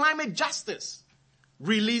for climate justice.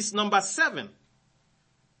 Release number 7.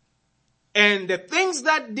 And the things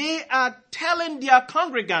that they are telling their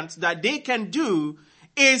congregants that they can do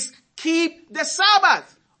is keep the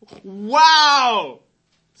Sabbath. Wow!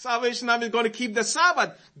 Salvation Army is going to keep the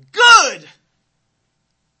Sabbath. Good!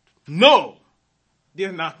 No,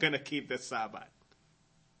 they're not going to keep the Sabbath.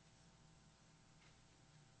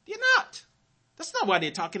 They're not. That's not what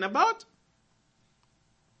they're talking about.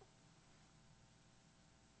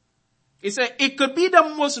 He said it could be the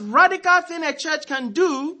most radical thing a church can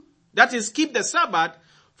do, that is keep the Sabbath,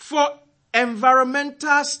 for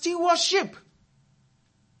environmental stewardship.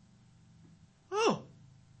 Oh,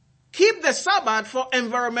 keep the Sabbath for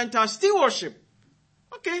environmental stewardship.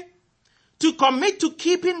 Okay. To commit to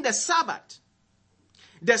keeping the Sabbath.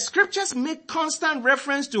 The scriptures make constant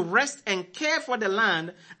reference to rest and care for the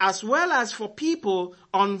land as well as for people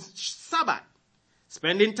on Sabbath.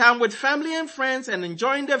 Spending time with family and friends and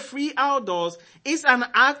enjoying the free outdoors is an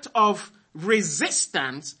act of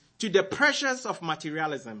resistance to the pressures of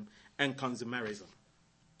materialism and consumerism.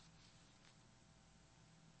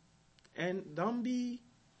 And don't be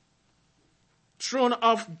thrown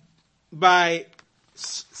off by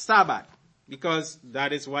Sabbath, because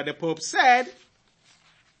that is what the Pope said.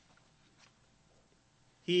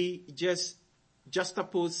 He just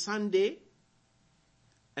juxtaposed Sunday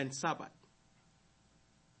and Sabbath,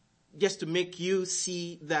 just to make you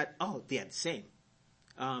see that, oh, they are the same.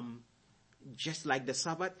 Just like the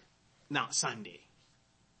Sabbath, now Sunday.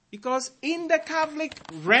 Because in the Catholic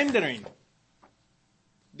rendering,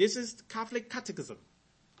 this is Catholic catechism.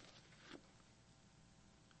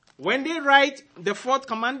 When they write the 4th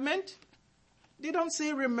commandment, they don't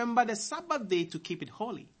say remember the Sabbath day to keep it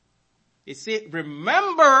holy. They say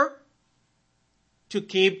remember to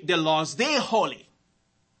keep the Lord's day holy.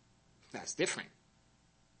 That's different.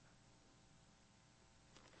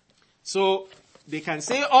 So they can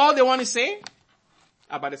say all they want to say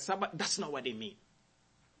about the Sabbath. That's not what they mean.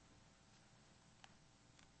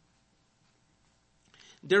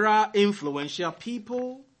 There are influential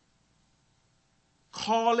people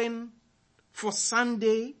calling for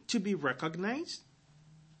Sunday to be recognized.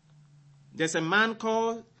 There's a man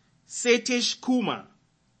called Satish Kumar.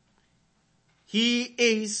 He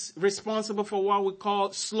is responsible for what we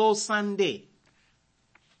call Slow Sunday.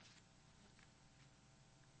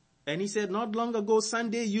 And he said not long ago,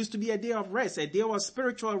 Sunday used to be a day of rest, a day of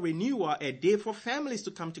spiritual renewal, a day for families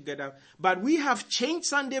to come together. But we have changed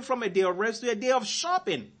Sunday from a day of rest to a day of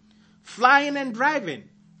shopping, flying and driving.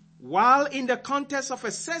 While in the context of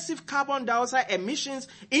excessive carbon dioxide emissions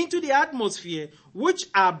into the atmosphere, which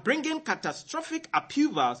are bringing catastrophic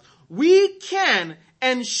upheavals, we can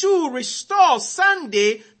and should restore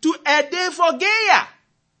Sunday to a day for Gaia.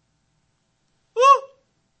 Who?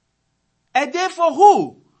 A day for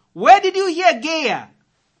who? Where did you hear Gaia?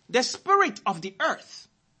 The spirit of the earth.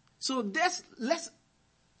 So let's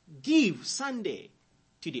give Sunday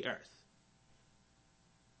to the earth.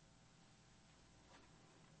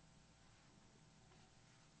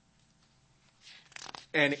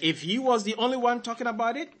 And if he was the only one talking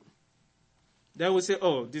about it, they would say,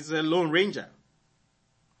 oh, this is a Lone Ranger.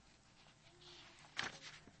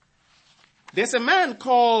 There's a man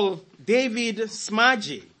called David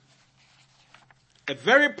Smargy. a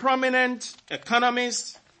very prominent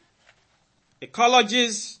economist,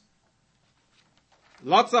 ecologist,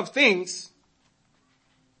 lots of things.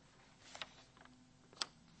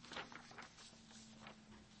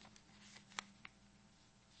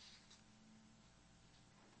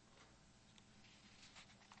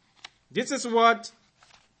 This is what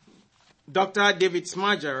Dr. David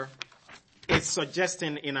Smager is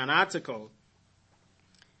suggesting in an article.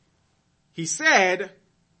 He said,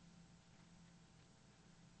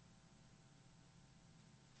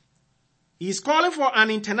 he's calling for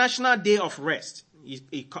an international day of rest.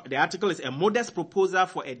 The article is a modest proposal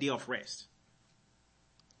for a day of rest.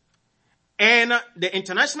 And the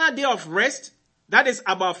International Day of Rest, that is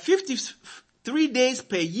about 53 days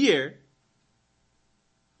per year,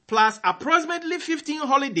 plus approximately 15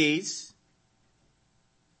 holidays,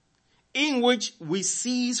 in which we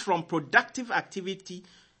cease from productive activity,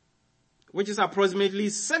 which is approximately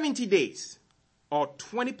 70 days, or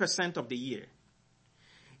 20% of the year.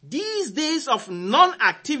 These days of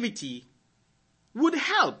non-activity would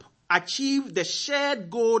help achieve the shared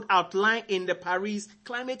goal outlined in the Paris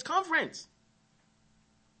Climate Conference.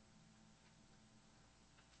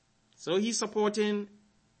 So he's supporting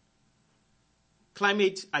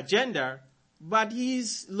climate agenda, but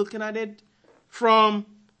he's looking at it from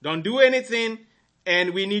don't do anything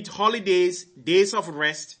and we need holidays, days of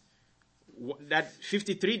rest, that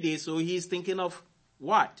 53 days. So he's thinking of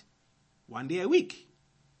what? 1 day a week.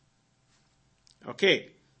 Okay.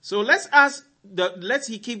 So let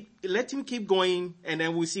him keep going and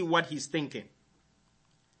then we'll see what he's thinking.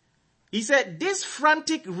 He said, this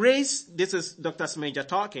frantic race, this is Dr. Smager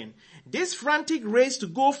talking, this frantic race to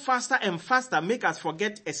go faster and faster make us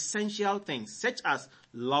forget essential things, such as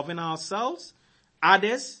loving ourselves,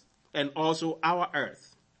 others, and also our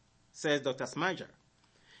earth, says Dr. Smager.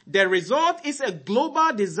 The result is a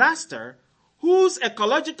global disaster whose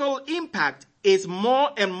ecological impact is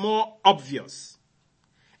more and more obvious.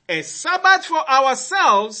 A Sabbath for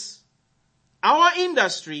ourselves, our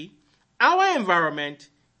industry, our environment,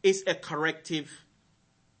 is a corrective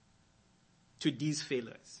to these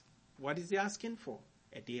failures. What is he asking for?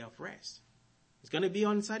 A day of rest. It's going to be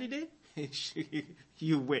on Saturday?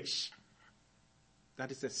 You wish. That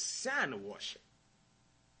is a sun worship.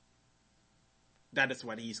 That is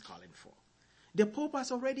what he's calling for. The Pope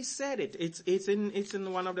has already said it. It's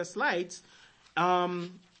in one of the slides. And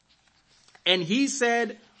he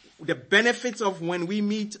said the benefits of when we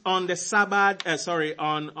meet on the Sabbath,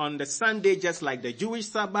 on the Sunday, just like the Jewish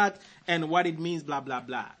Sabbath, and what it means, blah, blah,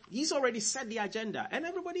 blah. He's already set the agenda, and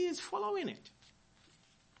everybody is following it.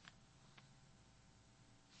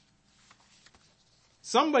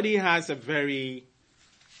 Somebody has a very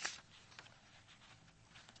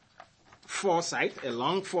a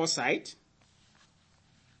long foresight,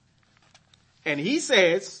 and he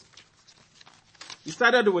says, he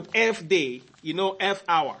started with F day, F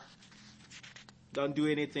hour. Don't do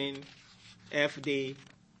anything. F day.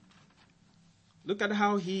 Look at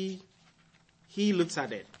how he looks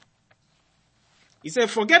at it. He said,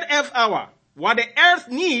 forget F hour. What the earth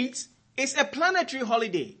needs is a planetary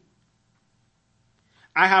holiday.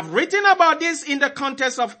 I have written about this in the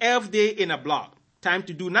context of F day in a blog, Time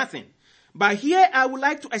to Do Nothing. But here I would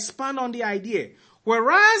like to expand on the idea.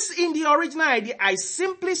 Whereas in the original idea, I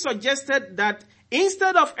simply suggested that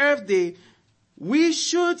instead of Earth Day, we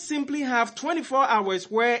should simply have 24 hours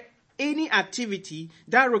where any activity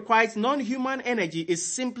that requires non-human energy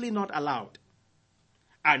is simply not allowed.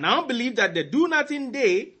 I now believe that the Do Nothing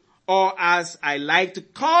Day, or as I like to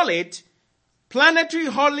call it, planetary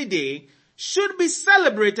holiday, should be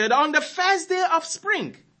celebrated on the first day of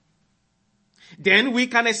spring. Then we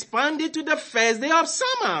can expand it to the first day of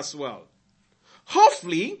summer as well.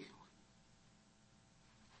 Hopefully,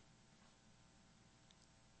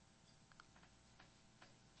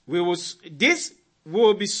 this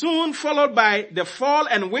will be soon followed by the fall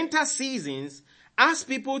and winter seasons as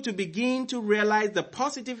people to begin to realize the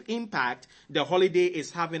positive impact the holiday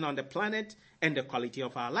is having on the planet and the quality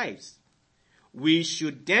of our lives. We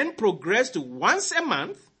should then progress to once a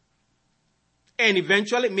month, and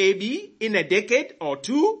eventually maybe in a decade or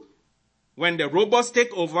two, when the robots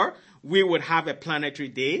take over, we would have a planetary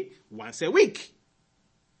day once a week.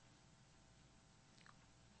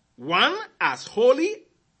 One as holy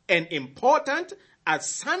and important as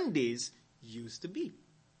Sundays used to be.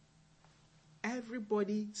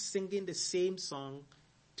 Everybody singing the same song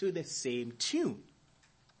to the same tune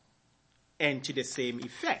and to the same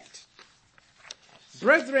effect.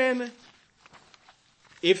 Brethren,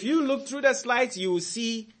 if you look through the slides, you will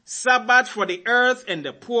see Sabbath for the earth and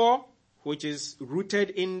the poor, which is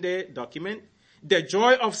rooted in the document. the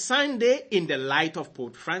joy of Sunday in the light of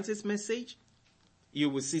Pope Francis' message. You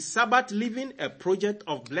will see Sabbath living, a project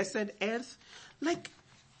of blessed earth. Like,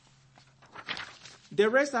 the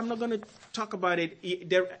rest, I'm not going to talk about it.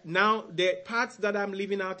 Now, the parts that I'm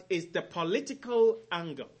leaving out is the political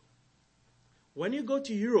angle. When you go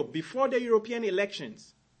to Europe, before the European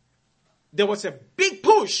elections, there was a big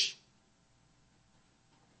push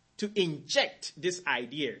to inject this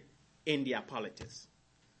idea in their politics.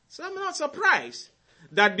 So I'm not surprised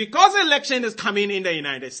that because election is coming in the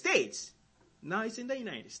United States, now it's in the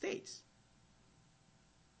United States.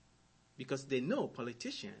 Because they know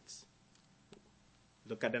politicians.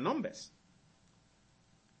 Look at the numbers.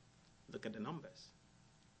 Look at the numbers.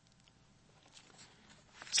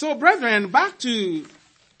 So, brethren, back to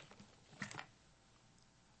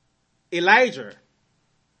Elijah.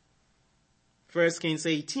 1 Kings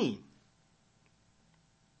 18.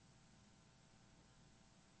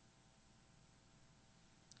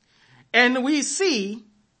 And we see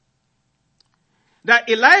that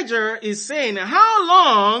Elijah is saying, how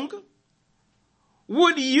long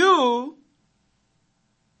would you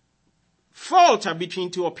falter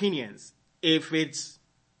between two opinions? If it's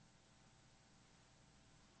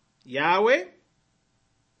Yahweh,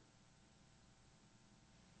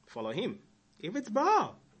 follow him. If it's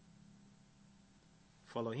Baal,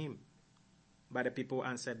 follow him. But the people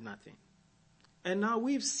answered nothing. And now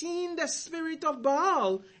we've seen the spirit of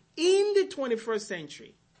Baal in the 21st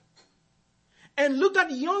century. And look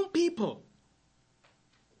at young people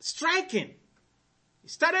striking. It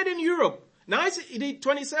started in Europe. Now it's the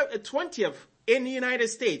 20th in the United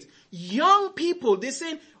States. Young people, they're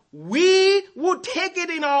saying, we will take it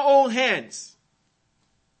in our own hands.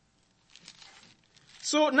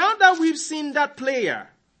 So now that we've seen that player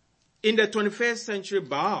in the 21st century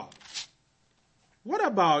Baal, what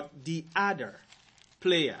about the other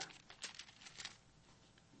player?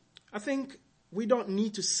 I think we don't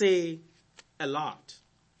need to say a lot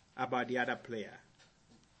about the other player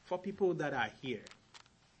for people that are here.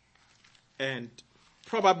 And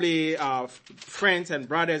probably our friends and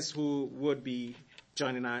brothers who would be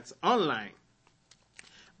joining us online.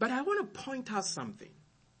 But I want to point out something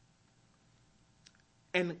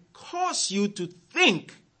and cause you to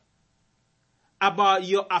think about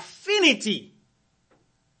your affinity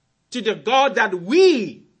to the God that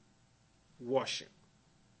we worship.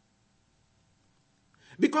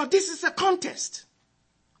 Because this is a contest.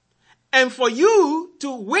 And for you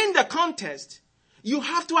to win the contest, you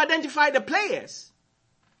have to identify the players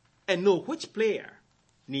and know which player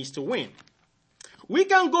needs to win. We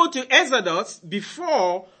can go to Exodus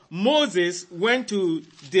before Moses went to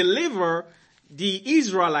deliver the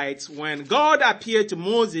Israelites when God appeared to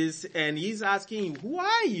Moses and he's asking him, who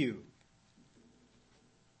are you?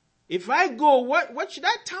 If I go, what should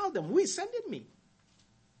I tell them? Who is sending me?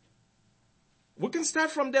 We can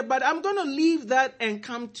start from there, but I'm going to leave that and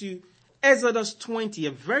come to Exodus 20,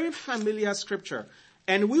 a very familiar scripture.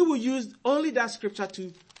 And we will use only that scripture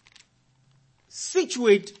to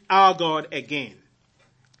situate our God again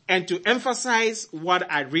and to emphasize what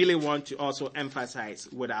I really want to also emphasize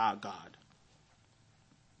with our God.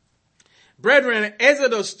 Brethren,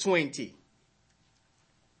 Exodus 20.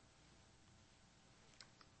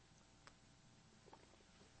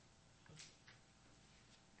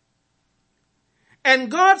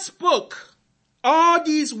 And God spoke all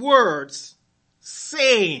these words,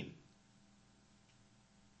 saying,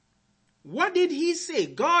 what did he say?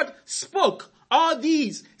 God spoke all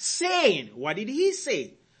these, saying, what did he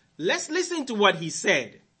say? Let's listen to what he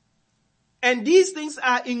said. And these things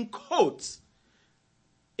are in quotes,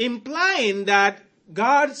 implying that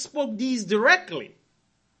God spoke these directly,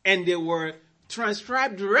 and they were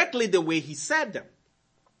transcribed directly the way he said them.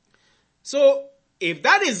 So, if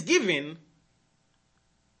that is given,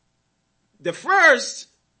 the first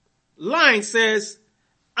line says,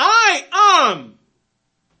 I am.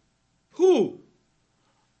 Who?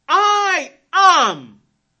 I am.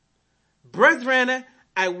 Brethren,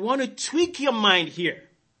 I want to tweak your mind here.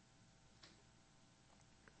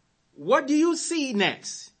 What do you see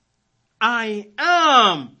next? I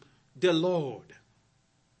am the Lord.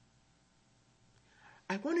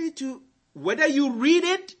 I want you to, whether you read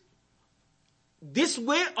it this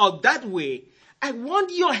way or that way, I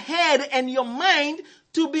want your head and your mind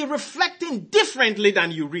to be reflecting differently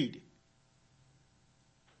than you read.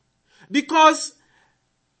 Because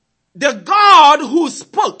the God who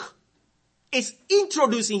spoke is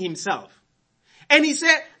introducing himself. And he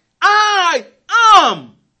said, I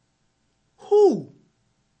am. Who?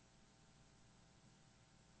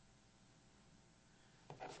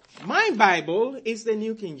 My Bible is the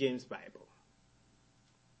New King James Bible.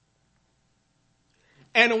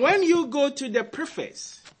 And when you go to the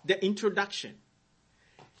preface, the introduction,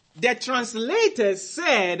 the translators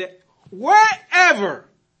said wherever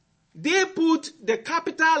they put the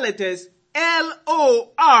capital letters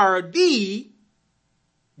L-O-R-D,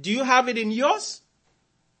 do you have it in yours?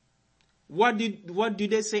 What do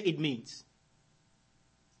they say it means?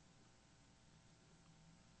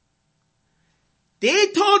 They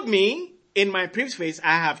told me in my preface,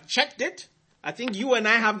 I have checked it. I think you and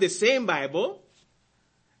I have the same Bible.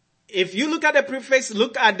 If you look at the preface,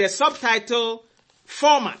 look at the subtitle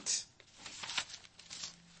format.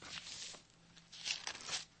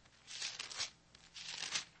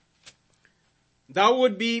 That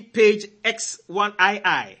would be page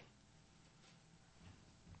X1II.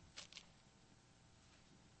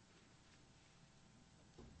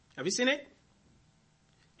 Have you seen it?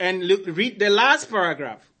 And read the last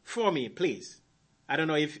paragraph for me, please. I don't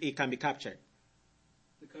know if it can be captured.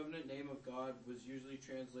 The covenant name of God was usually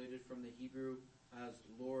translated from the Hebrew as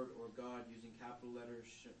Lord or God using capital letters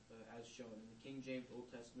as shown. In the King James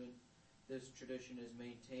Old Testament, this tradition is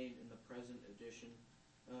maintained in the present edition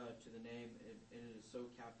to the name, and it is so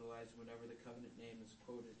capitalized whenever the covenant name is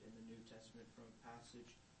quoted in the New Testament from a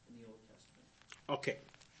passage in the Old Testament. Okay.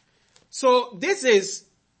 So this is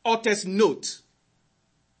author's note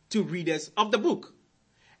to readers of the book.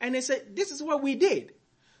 And they said, this is what we did.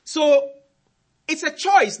 So it's a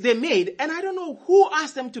choice they made, and I don't know who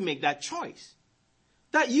asked them to make that choice.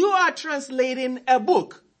 That you are translating a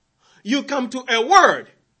book. You come to a word.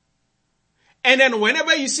 And then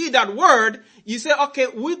whenever you see that word, you say, okay,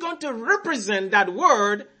 we're going to represent that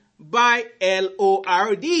word by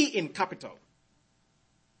L-O-R-D in capital.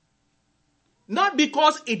 Not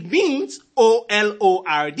because it means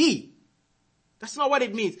O-L-O-R-D. That's not what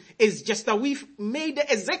it means. It's just that we've made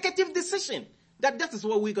the executive decision that is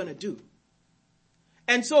what we're going to do.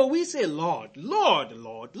 And so we say, Lord, Lord,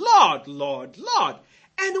 Lord, Lord, Lord, Lord.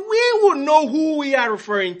 And we will know who we are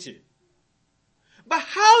referring to. But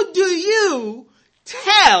how do you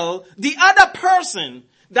tell the other person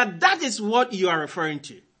that is what you are referring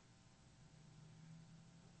to?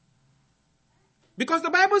 Because the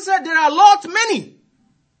Bible said there are Lords many.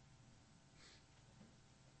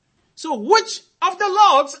 So which of the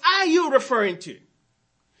Lords are you referring to?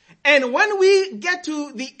 And when we get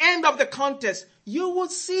to the end of the contest, you will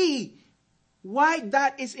see why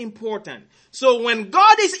that is important. So when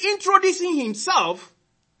God is introducing himself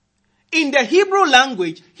in the Hebrew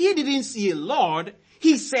language, he didn't say Lord,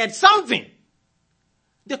 he said something.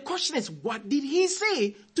 The question is, what did he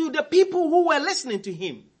say to the people who were listening to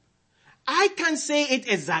him? I can't say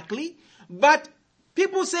it exactly, but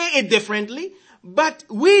people say it differently. But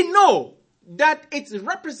we know that it's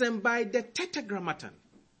represented by the tetragrammaton.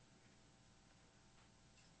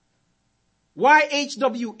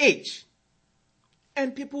 YHWH.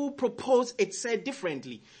 And people propose it said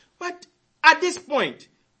differently. But at this point,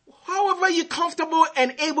 however you're comfortable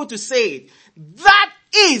and able to say it, that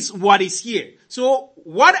is what is here. So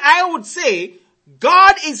what I would say,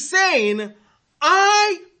 God is saying,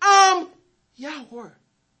 I am Yahweh.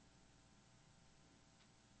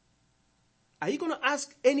 Are you going to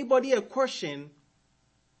ask anybody a question,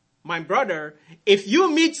 my brother, if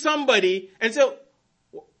you meet somebody and say,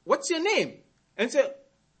 what's your name? And say,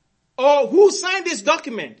 oh, who signed this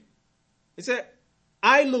document? He said,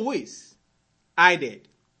 I, Louis. I did.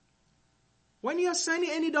 When you're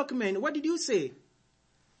signing any document, what did you say?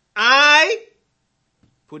 I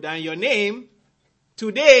put down your name.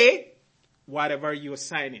 Today, whatever you're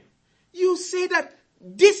signing. You say that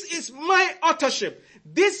this is my authorship.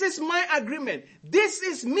 This is my agreement. This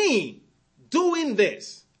is me doing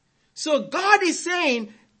this. So God is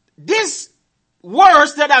saying, these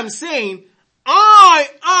words that I'm saying, I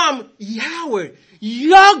am Yahweh,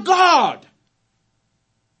 your God.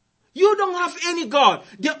 You don't have any God.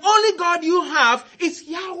 The only God you have is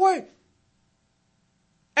Yahweh.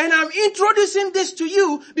 And I'm introducing this to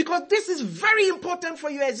you because this is very important for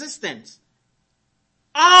your existence.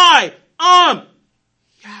 I am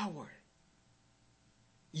Yahweh,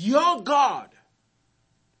 your God.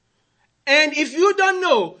 And if you don't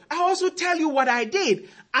know, I also tell you what I did.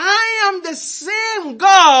 I am the same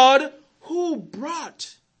God who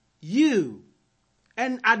brought you.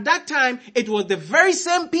 And at that time, it was the very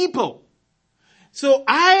same people. So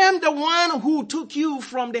I am the one who took you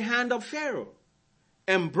from the hand of Pharaoh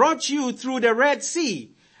and brought you through the Red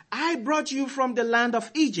Sea. I brought you from the land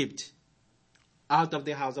of Egypt out of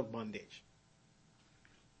the house of bondage.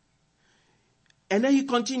 And then he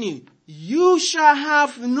continued, you shall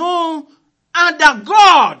have no other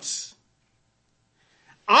gods.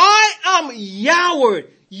 I am Yahweh,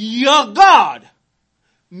 your God.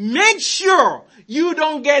 make sure you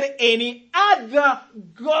don't get any other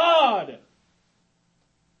God.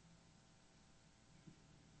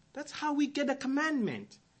 That's how we get a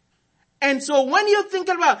commandment. And so when you think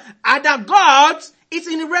about other gods, it's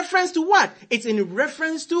in reference to what? It's in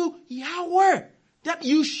reference to Yahweh. That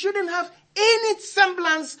you shouldn't have any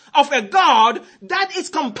semblance of a God that is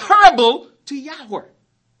comparable to Yahweh.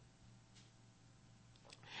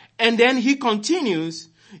 And then he continues,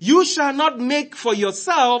 you shall not make for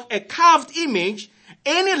yourself a carved image,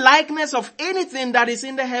 any likeness of anything that is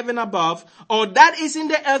in the heaven above, or that is in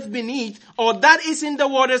the earth beneath, or that is in the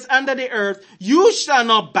waters under the earth. You shall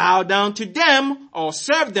not bow down to them or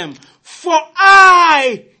serve them. For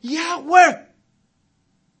I, Yahweh,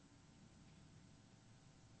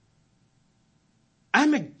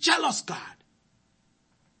 I'm a jealous God,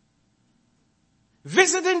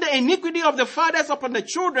 visiting the iniquity of the fathers upon the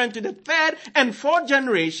children to the third and fourth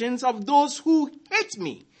generations of those who hate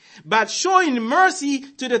me, but showing mercy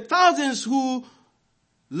to the thousands who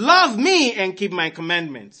love me and keep my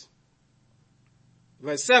commandments.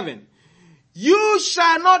 Verse 7. You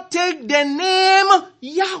shall not take the name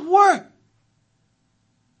Yahweh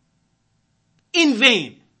in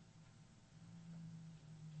vain.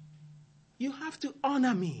 You have to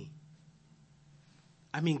honor me.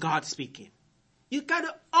 I mean, God speaking. You got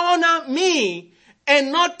to honor me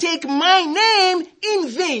and not take my name in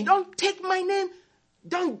vain. Don't take my name.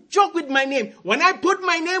 Don't joke with my name. When I put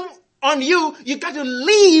my name on you, you got to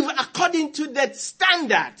live according to the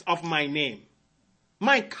standard of my name,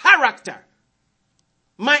 my character,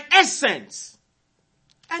 my essence.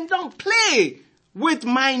 And don't play with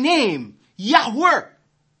my name, Yahweh.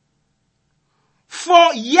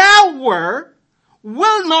 For Yahweh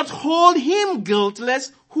will not hold him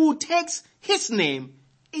guiltless who takes his name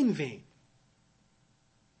in vain.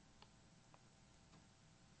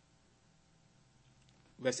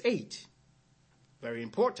 Verse 8. Very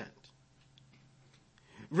important.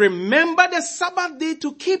 Remember the Sabbath day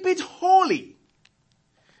to keep it holy.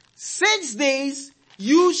 6 days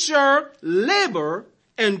you shall labor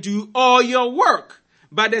and do all your work.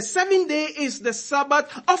 But the 7th day is the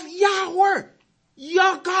Sabbath of Yahweh,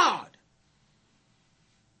 your God.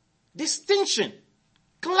 Distinction,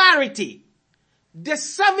 clarity. The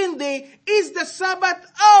 7th day is the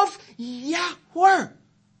Sabbath of Yahweh,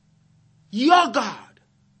 your God.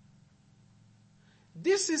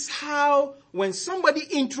 This is how when somebody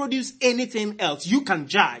introduces anything else, you can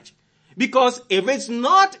judge. Because if it's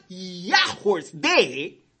not Yahweh's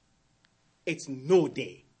day, it's no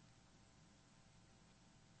day.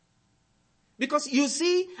 Because you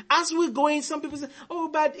see, as we go in, some people say, oh,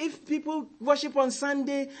 but if people worship on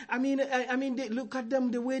Sunday, I mean, they look at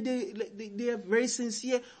them the way they are very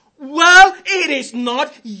sincere. Well, it is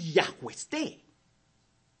not Yahweh's day.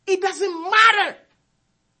 It doesn't matter.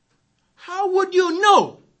 How would you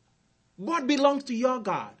know what belongs to your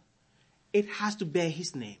God? It has to bear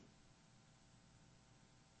his name.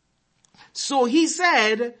 So he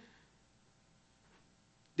said,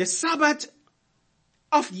 the Sabbath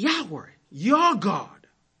of Yahweh, your God.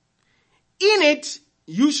 In it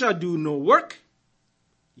you shall do no work.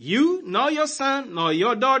 You, nor your son, nor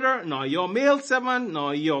your daughter, nor your male servant,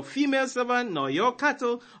 nor your female servant, nor your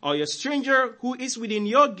cattle, or your stranger who is within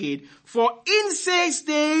your gate. For in 6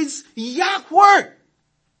 days Yahweh.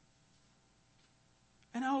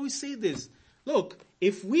 And I always say this. Look,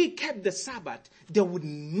 if we kept the Sabbath, there would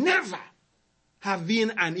never have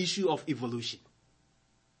been an issue of evolution.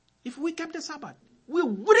 If we kept the Sabbath, we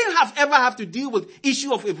wouldn't have ever have to deal with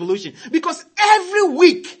issue of evolution. Because every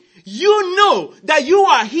week, you know that you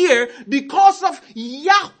are here because of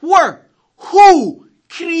Yahweh, who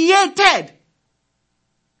created.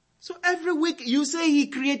 So every week you say he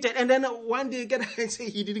created, and then one day you get and say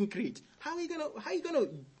he didn't create. How are you gonna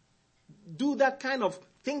do that kind of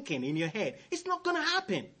thinking in your head? It's not gonna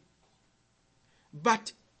happen.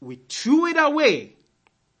 But we threw it away.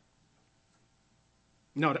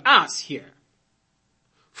 Not us here.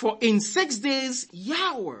 For in 6 days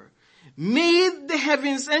Yahweh made the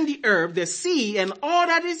heavens and the earth, the sea, and all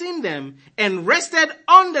that is in them, and rested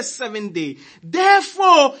on the 7th day.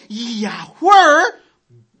 Therefore Yahweh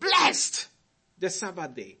blessed the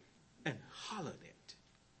Sabbath day and hallowed it.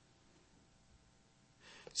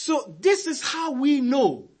 So this is how we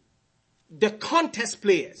know the contest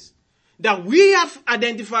players. That we have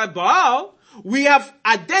identified Baal, we have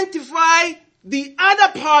identified the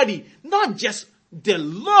other party, not just the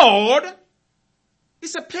Lord.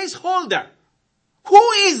 It's a placeholder.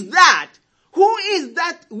 Who is that? Who is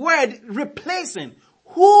that word replacing?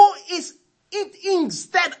 Who is it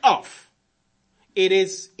instead of? It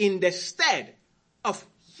is in the stead of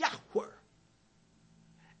Yahweh.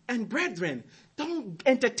 And brethren, don't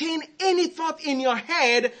entertain any thought in your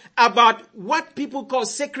head about what people call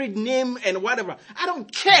sacred name and whatever. I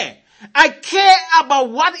don't care. I care about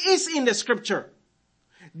what is in the scripture.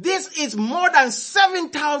 This is more than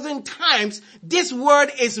 7,000 times this word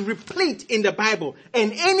is replete in the Bible.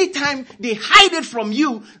 And anytime they hide it from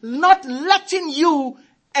you, not letting you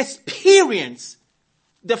experience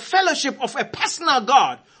the fellowship of a personal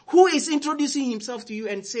God who is introducing himself to you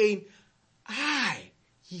and saying, I,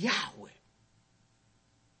 Yahweh.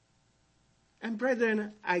 And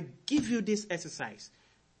brethren, I give you this exercise.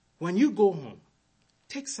 When you go home,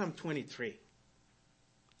 take Psalm 23.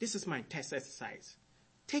 This is my test exercise.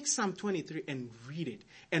 Take Psalm 23 and read it.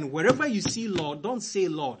 And wherever you see Lord, don't say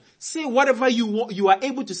Lord. Say whatever you are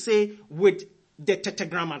able to say with the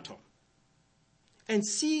tetragrammaton. And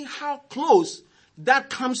see how close that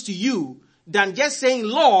comes to you than just saying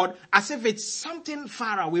Lord as if it's something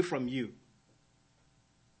far away from you.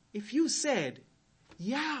 If you said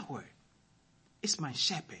Yahweh is my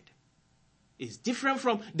shepherd, it's different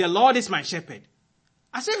from the Lord is my shepherd.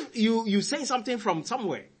 As if you say something from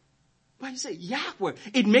somewhere. But you say Yahweh,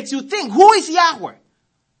 it makes you think, who is Yahweh?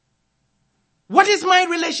 What is my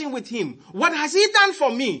relation with him? What has he done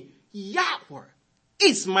for me? Yahweh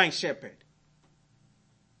is my shepherd.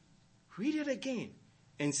 Read it again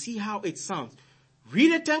and see how it sounds.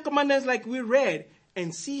 Read the 10 Commandments like we read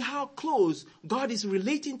and see how close God is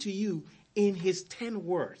relating to you in his 10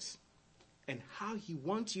 words. And how he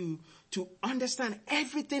wants you to understand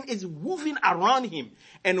everything is moving around him.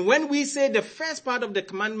 And when we say the first part of the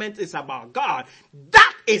commandment is about God,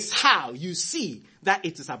 that is how you see that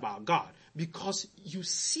it is about God. Because you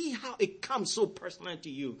see how it comes so personal to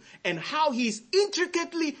you. And how he's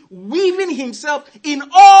intricately weaving himself in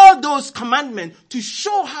all those commandments to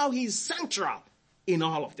show how he's central in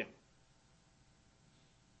all of them.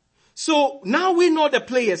 So now we know the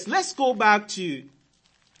players. Let's go back to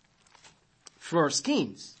 1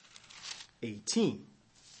 Kings 18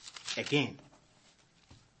 again.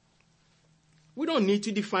 We don't need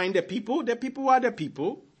to define the people. The people are the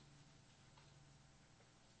people.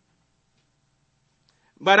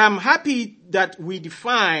 But I'm happy that we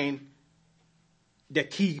define the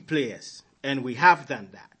key players, and we have done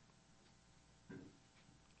that.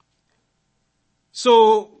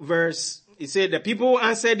 So, it said, the people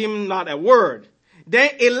answered him not a word.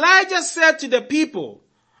 Then Elijah said to the people,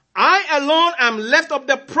 I alone am left of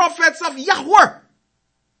the prophets of Yahweh.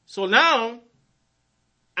 So now,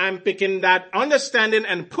 I'm picking that understanding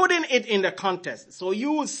and putting it in the context. So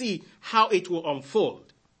you will see how it will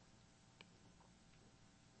unfold.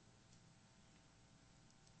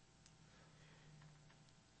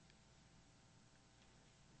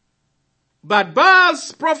 But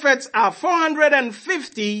Baal's prophets are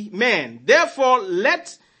 450 men. Therefore,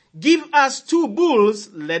 give us 2 bulls.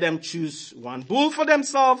 Let them choose 1 bull for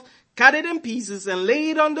themselves, cut it in pieces and lay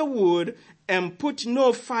it on the wood and put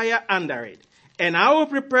no fire under it. And I will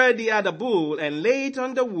prepare the other bull and lay it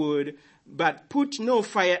on the wood, but put no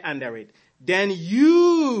fire under it. Then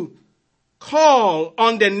you call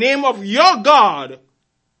on the name of your God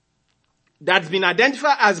that's been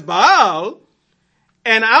identified as Baal,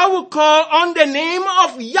 and I will call on the name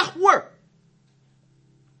of Yahweh.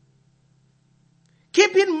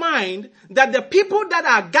 Keep in mind that the people that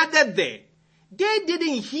are gathered there, they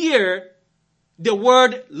didn't hear the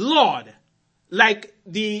word Lord, like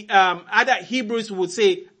the other Hebrews would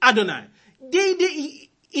say Adonai.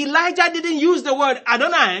 Elijah didn't use the word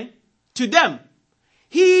Adonai to them.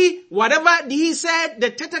 Whatever he said, the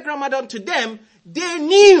tetragrammaton to them, they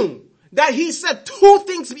knew that he said 2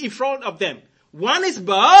 things in front of them. One is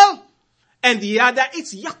Baal, and the other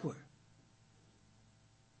is Yahweh.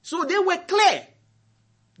 So they were clear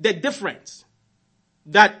the difference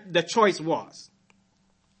that the choice was.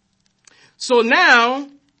 So now,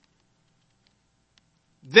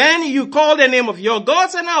 then you call the name of your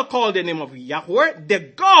gods, and I'll call the name of Yahweh, the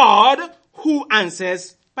God who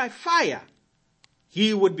answers by fire.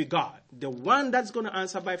 He would be God. The one that's going to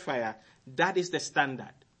answer by fire, that is the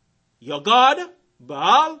standard. Your God,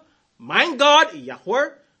 Baal, my God, Yahweh.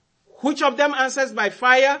 Which of them answers by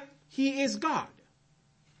fire? He is God.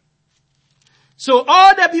 So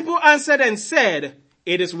all the people answered and said,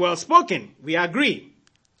 it is well spoken. We agree.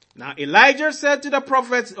 Now Elijah said to the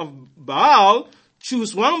prophets of Baal,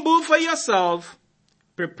 choose 1 bull for yourself,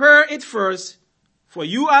 prepare it first, for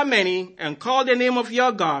you are many, and call the name of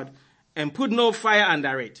your God, and put no fire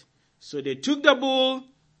under it. So they took the bull,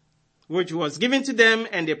 which was given to them,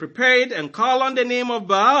 and they prepared and called on the name of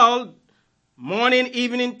Baal morning,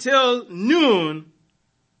 evening, till noon,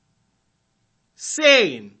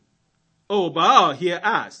 saying, O Baal, hear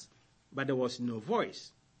us. But there was no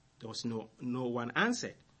voice. There was no one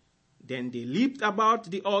answered. Then they leaped about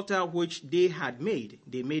the altar which they had made.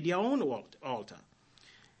 They made their own altar.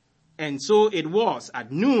 And so it was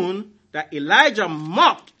at noon that Elijah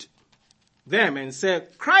mocked them and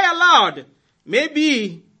said, cry aloud,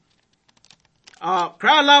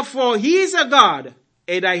 cry aloud, for he is a God.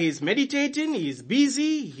 Either he is meditating, he is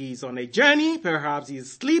busy, he is on a journey, perhaps he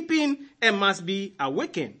is sleeping and must be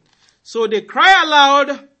awakened. So they cry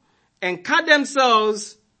aloud and cut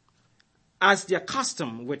themselves as their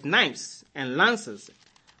custom with knives and lances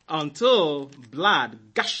until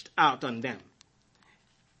blood gushed out on them.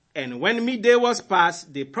 And when midday was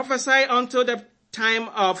past, they prophesied until the time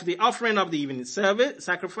of the offering of the evening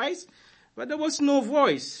sacrifice, but there was no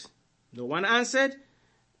voice. No one answered,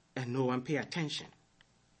 and no one paid attention.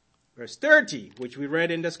 Verse 30, which we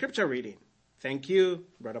read in the scripture reading. Thank you,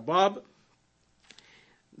 Brother Bob.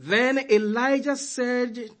 Then Elijah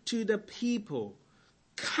said to the people,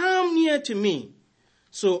 come near to me.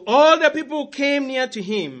 So all the people came near to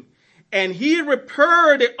him, and he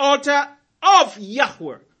repaired the altar of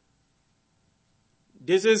Yahweh.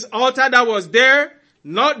 This is altar that was there,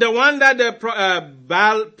 not the one that the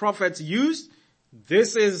Baal prophets used.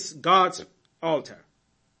 This is God's altar.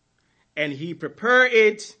 And he repaired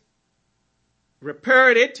it,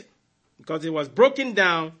 because it was broken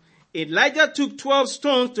down. Elijah took 12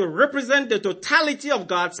 stones to represent the totality of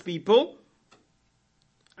God's people,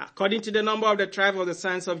 according to the number of the tribe of the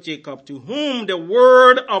sons of Jacob, to whom the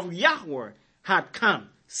word of Yahweh had come,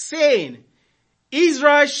 saying,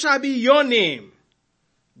 Israel shall be your name.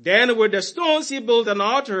 Then with the stones he built an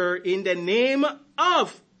altar in the name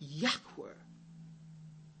of Yahweh.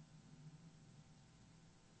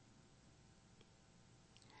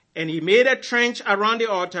 And he made a trench around the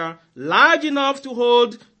altar large enough to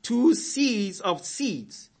hold 2 seahs of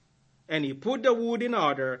seeds. And he put the wood in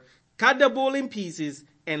order, cut the bowl in pieces,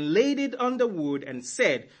 and laid it on the wood, and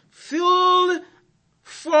said, fill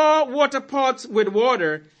 4 water pots with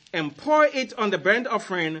water, and pour it on the burnt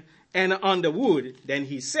offering and on the wood. Then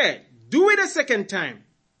he said, do it a second time.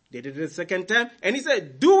 They did it a second time. And he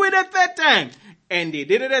said, do it a third time. And they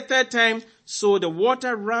did it a third time. So the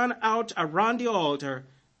water ran out around the altar,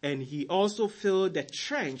 and he also filled the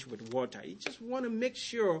trench with water. You just want to make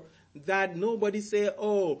sure that nobody say,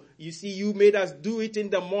 oh, you see, you made us do it in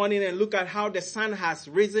the morning, and look at how the sun has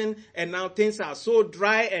risen and now things are so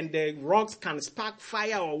dry and the rocks can spark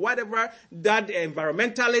fire or whatever, that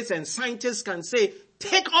environmentalists and scientists can say,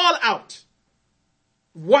 take all out.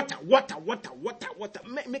 Water.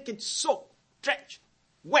 Make it soak, drench,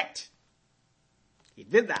 wet. He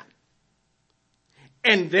did that.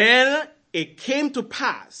 And then it came to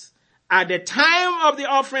pass at the time of the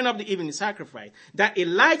offering of the evening sacrifice that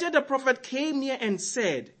Elijah the prophet came near and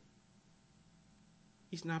said,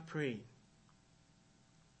 he's not praying.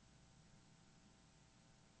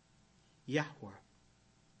 Yahweh,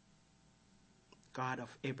 God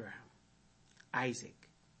of Abraham, Isaac,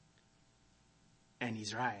 and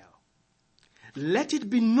Israel, let it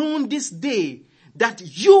be known this day that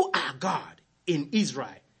you are God in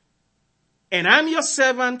Israel, and I'm your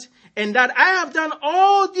servant, and that I have done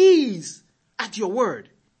all these at your word.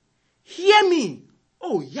 Hear me,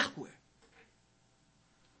 O Yahweh.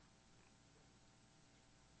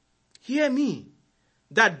 Hear me,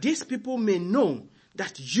 that these people may know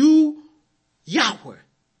that you, Yahweh,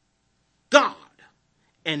 God,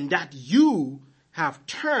 and that you have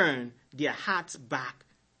turned their hearts back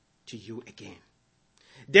to you again.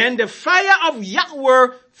 Then the fire of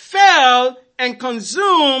Yahweh fell and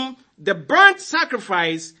consumed the burnt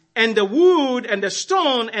sacrifice and the wood and the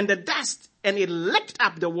stone and the dust, and it licked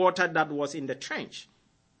up the water that was in the trench.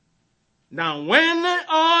 Now when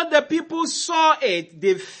all the people saw it,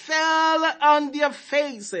 they fell on their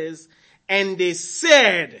faces and they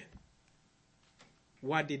said,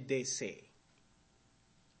 what did they say?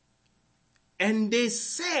 And they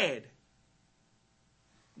said,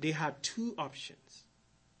 they had 2 options.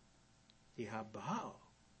 They have Baal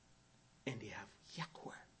and they have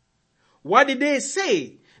Yahweh. What did they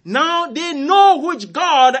say? Now they know which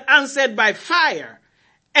God answered by fire,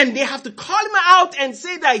 and they have to call him out and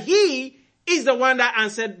say that he is the one that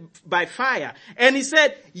answered by fire. And he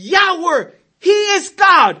said, Yahweh, he is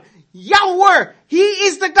God. Yahweh, he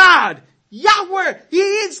is the God. Yahweh, he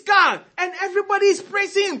is God. And everybody is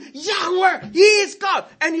praising him. Yahweh, he is God.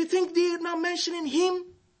 And you think they're not mentioning him?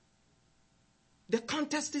 The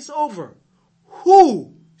contest is over.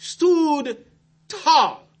 Who stood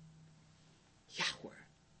tall? Yahweh,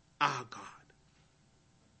 our God.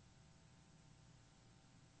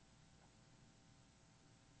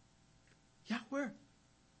 Yahweh,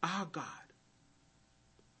 our God.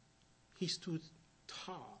 He stood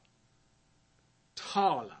tall.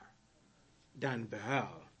 taller than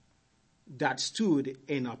Baal that stood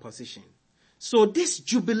in opposition. So this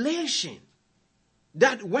jubilation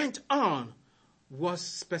that went on was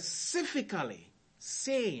specifically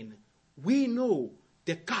saying, we know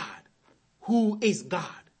the God who is God.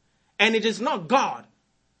 And it is not God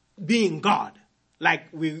being God. Like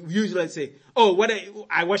we usually say, oh,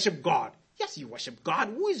 I worship God. Yes, you worship God.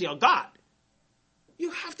 Who is your God?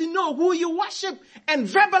 You have to know who you worship and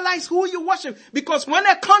verbalize who you worship. Because when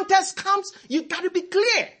a contest comes, you got to be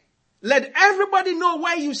clear. Let everybody know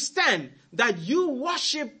where you stand, that you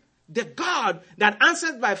worship the God that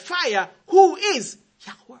answers by fire, who is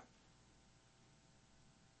Yahweh.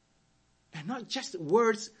 And not just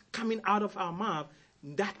words coming out of our mouth,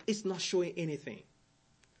 that is not showing anything.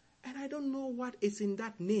 And I don't know what is in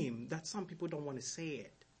that name that some people don't want to say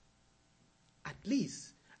it. At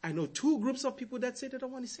least I know two groups of people that say they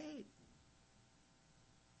don't want to say it,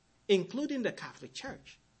 including the Catholic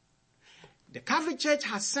Church. The Catholic Church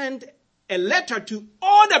has sent a letter to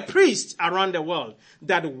all the priests around the world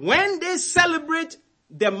that when they celebrate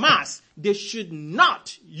the Mass, they should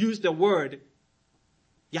not use the word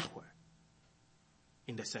Yahweh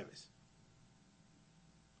in the service.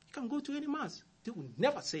 You can go to any Mass. They will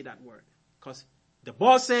never say that word because the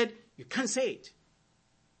boss said you can't say it.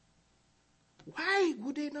 Why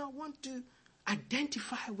would they not want to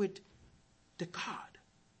identify with the God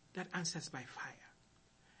that answers by fire?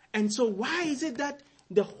 And so why is it that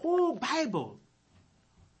the whole Bible,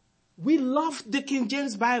 we love the King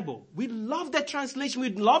James Bible, we love the translation, we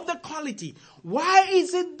love the quality. Why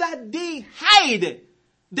is it that they hide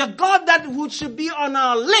the God that should be on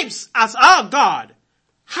our lips as our God?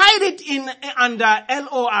 Hide it under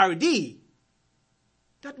Lord,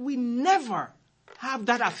 that we never have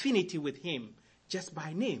that affinity with him just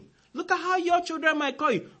by name. Look at how your children might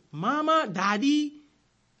call you Mama, Daddy,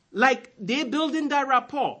 like they're building that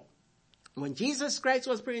rapport. When Jesus Christ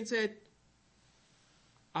was praying, said,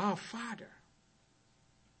 our Father.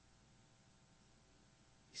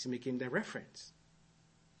 He's making the reference.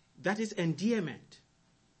 That is endearment.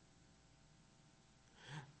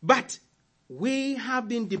 But we have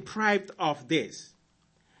been deprived of this.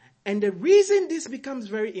 And the reason this becomes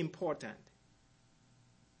very important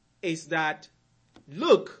is that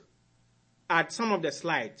look at some of the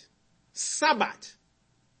slides. Sabbath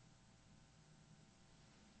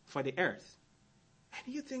for the earth.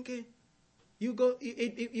 And you're thinking, you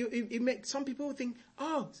make some people think,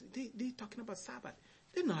 oh, they're talking about Sabbath.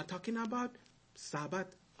 They're not talking about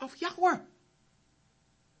Sabbath of Yahweh.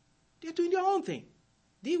 They're doing their own thing.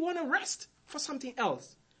 They want to rest for something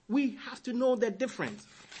else. We have to know the difference.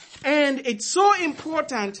 And it's so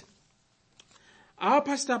important. Our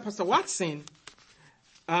pastor, Pastor Watson,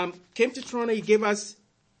 came to Toronto. He gave us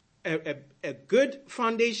a good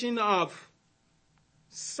foundation of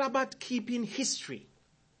Sabbath keeping history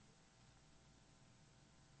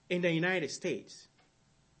in the United States.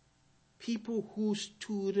 People who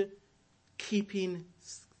stood keeping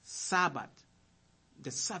Sabbath, the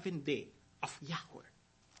 7th day of Yahweh.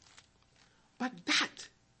 But that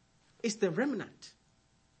is the remnant.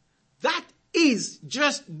 That is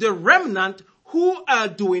just the remnant who are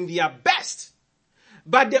doing their best.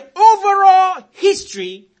 But the overall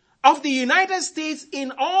history of the United States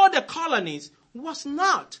in all the colonies was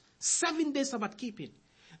not 7 days Sabbath keeping.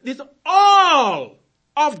 All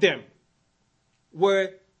of them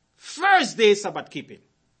were first day Sabbath keeping.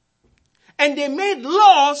 And they made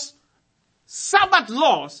laws, Sabbath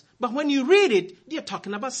laws, but when you read it, they're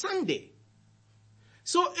talking about Sunday.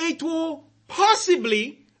 So it will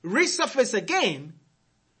possibly resurface again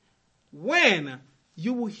when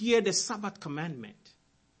you will hear the Sabbath commandment.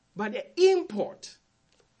 But the import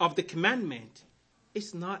of the commandment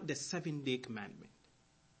is not the 7-day commandment.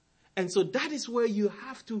 And so that is where you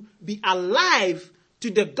have to be alive to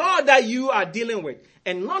the God that you are dealing with.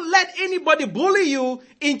 And not let anybody bully you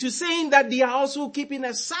into saying that they are also keeping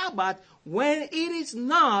a Sabbath when it is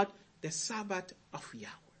not the Sabbath of Yahweh.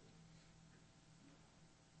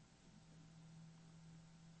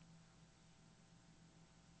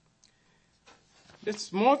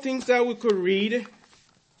 There's more things that we could read.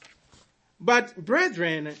 But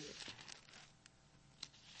brethren,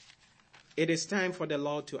 it is time for the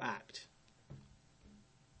Lord to act.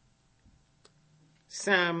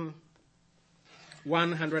 Psalm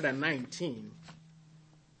 119,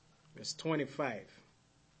 verse 25.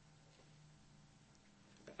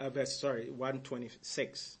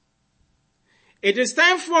 126. It is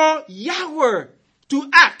time for Yahweh to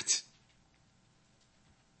act,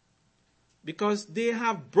 because they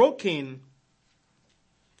have broken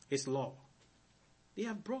his law. They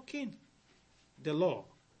have broken the law.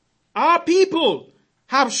 Our people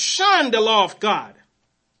have shunned the law of God.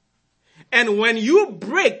 And when you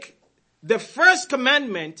break the first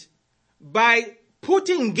commandment by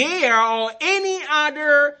putting gear or any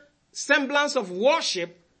other semblance of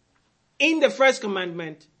worship in the first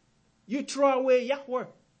commandment, you throw away Yahweh.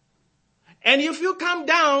 And if you come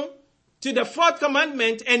down to the fourth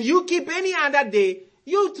commandment and you keep any other day,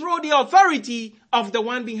 you throw the authority of the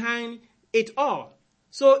one behind it all.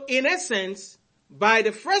 So in essence, by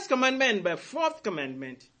the first commandment, by fourth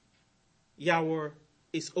commandment, Yahweh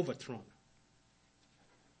is overthrown.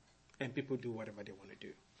 And people do whatever they want to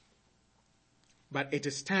do. But it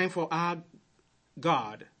is time for our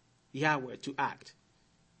God, Yahweh, to act,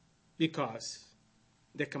 because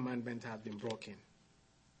the commandment has been broken.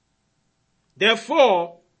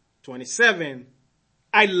 Therefore, 27,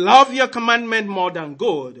 I love your commandment more than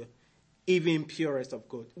gold, even purest of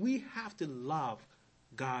gold. We have to love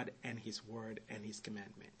God and his word and his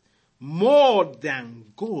commandment more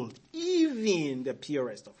than gold, even the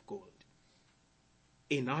purest of gold,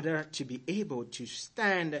 in order to be able to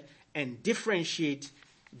stand and differentiate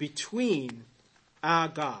between our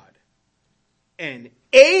God and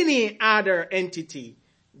any other entity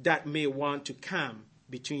that may want to come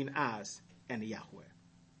between us and Yahweh.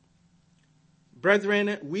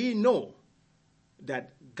 Brethren, we know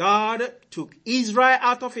that God took Israel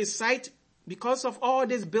out of his sight because of all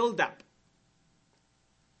this build-up.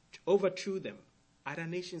 Overthrew them. Other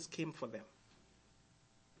nations came for them.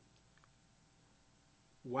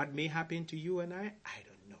 What may happen to you and I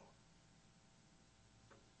don't know.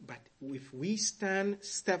 But if we stand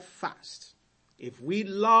steadfast, if we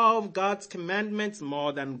love God's commandments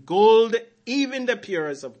more than gold, even the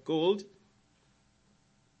purest of gold,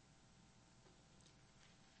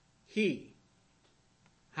 he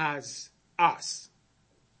has us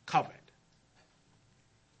covered.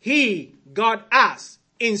 He got us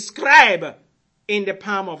inscribed in the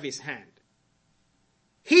palm of his hand.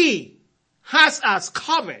 He has us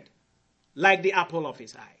covered like the apple of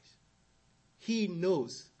his eyes. He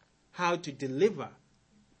knows how to deliver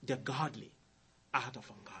the godly out of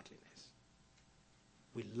ungodliness.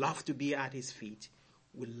 We love to be at his feet.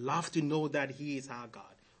 We love to know that he is our God.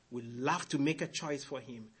 We love to make a choice for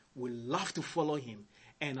him. We love to follow him.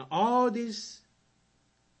 And all this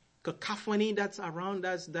cacophony that's around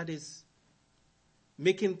us that is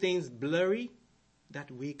making things blurry,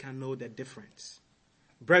 that we can know the difference.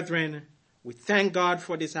 Brethren, we thank God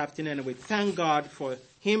for this afternoon, and we thank God for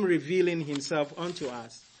him revealing himself unto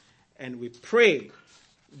us. And we pray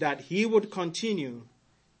that he would continue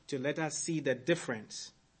to let us see the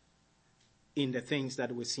difference in the things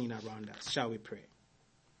that we're seeing around us. Shall we pray?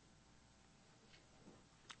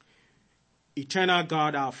 Eternal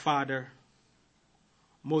God, our Father,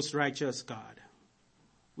 most righteous God,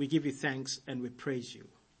 we give you thanks and we praise you.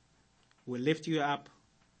 We lift you up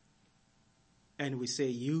and we say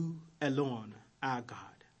you alone are God.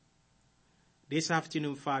 This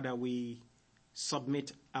afternoon, Father, we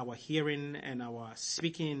submit our hearing and our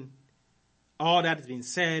speaking, all that has been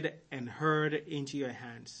said and heard, into your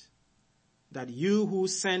hands. That you who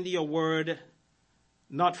send your word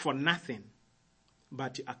not for nothing,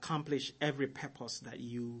 but to accomplish every purpose that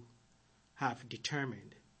you have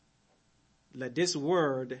determined. Let this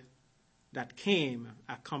word that came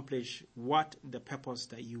accomplish what the purpose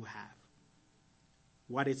that you have.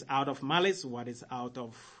 What is out of malice, what is out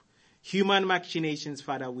of human machinations,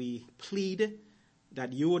 Father, we plead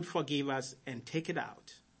that you would forgive us and take it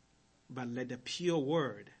out. But let the pure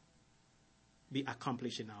word be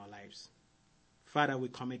accomplished in our lives. Father, we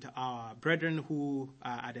commit our brethren who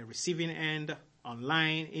are at the receiving end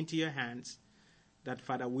online into your hands, that,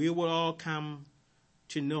 Father, we will all come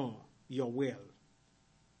to know your will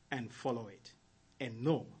and follow it, and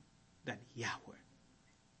know that Yahweh,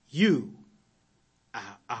 you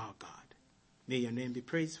are our God. May your name be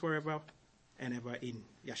praised forever and ever, in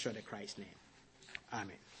Yeshua the Christ's name.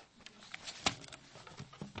 Amen.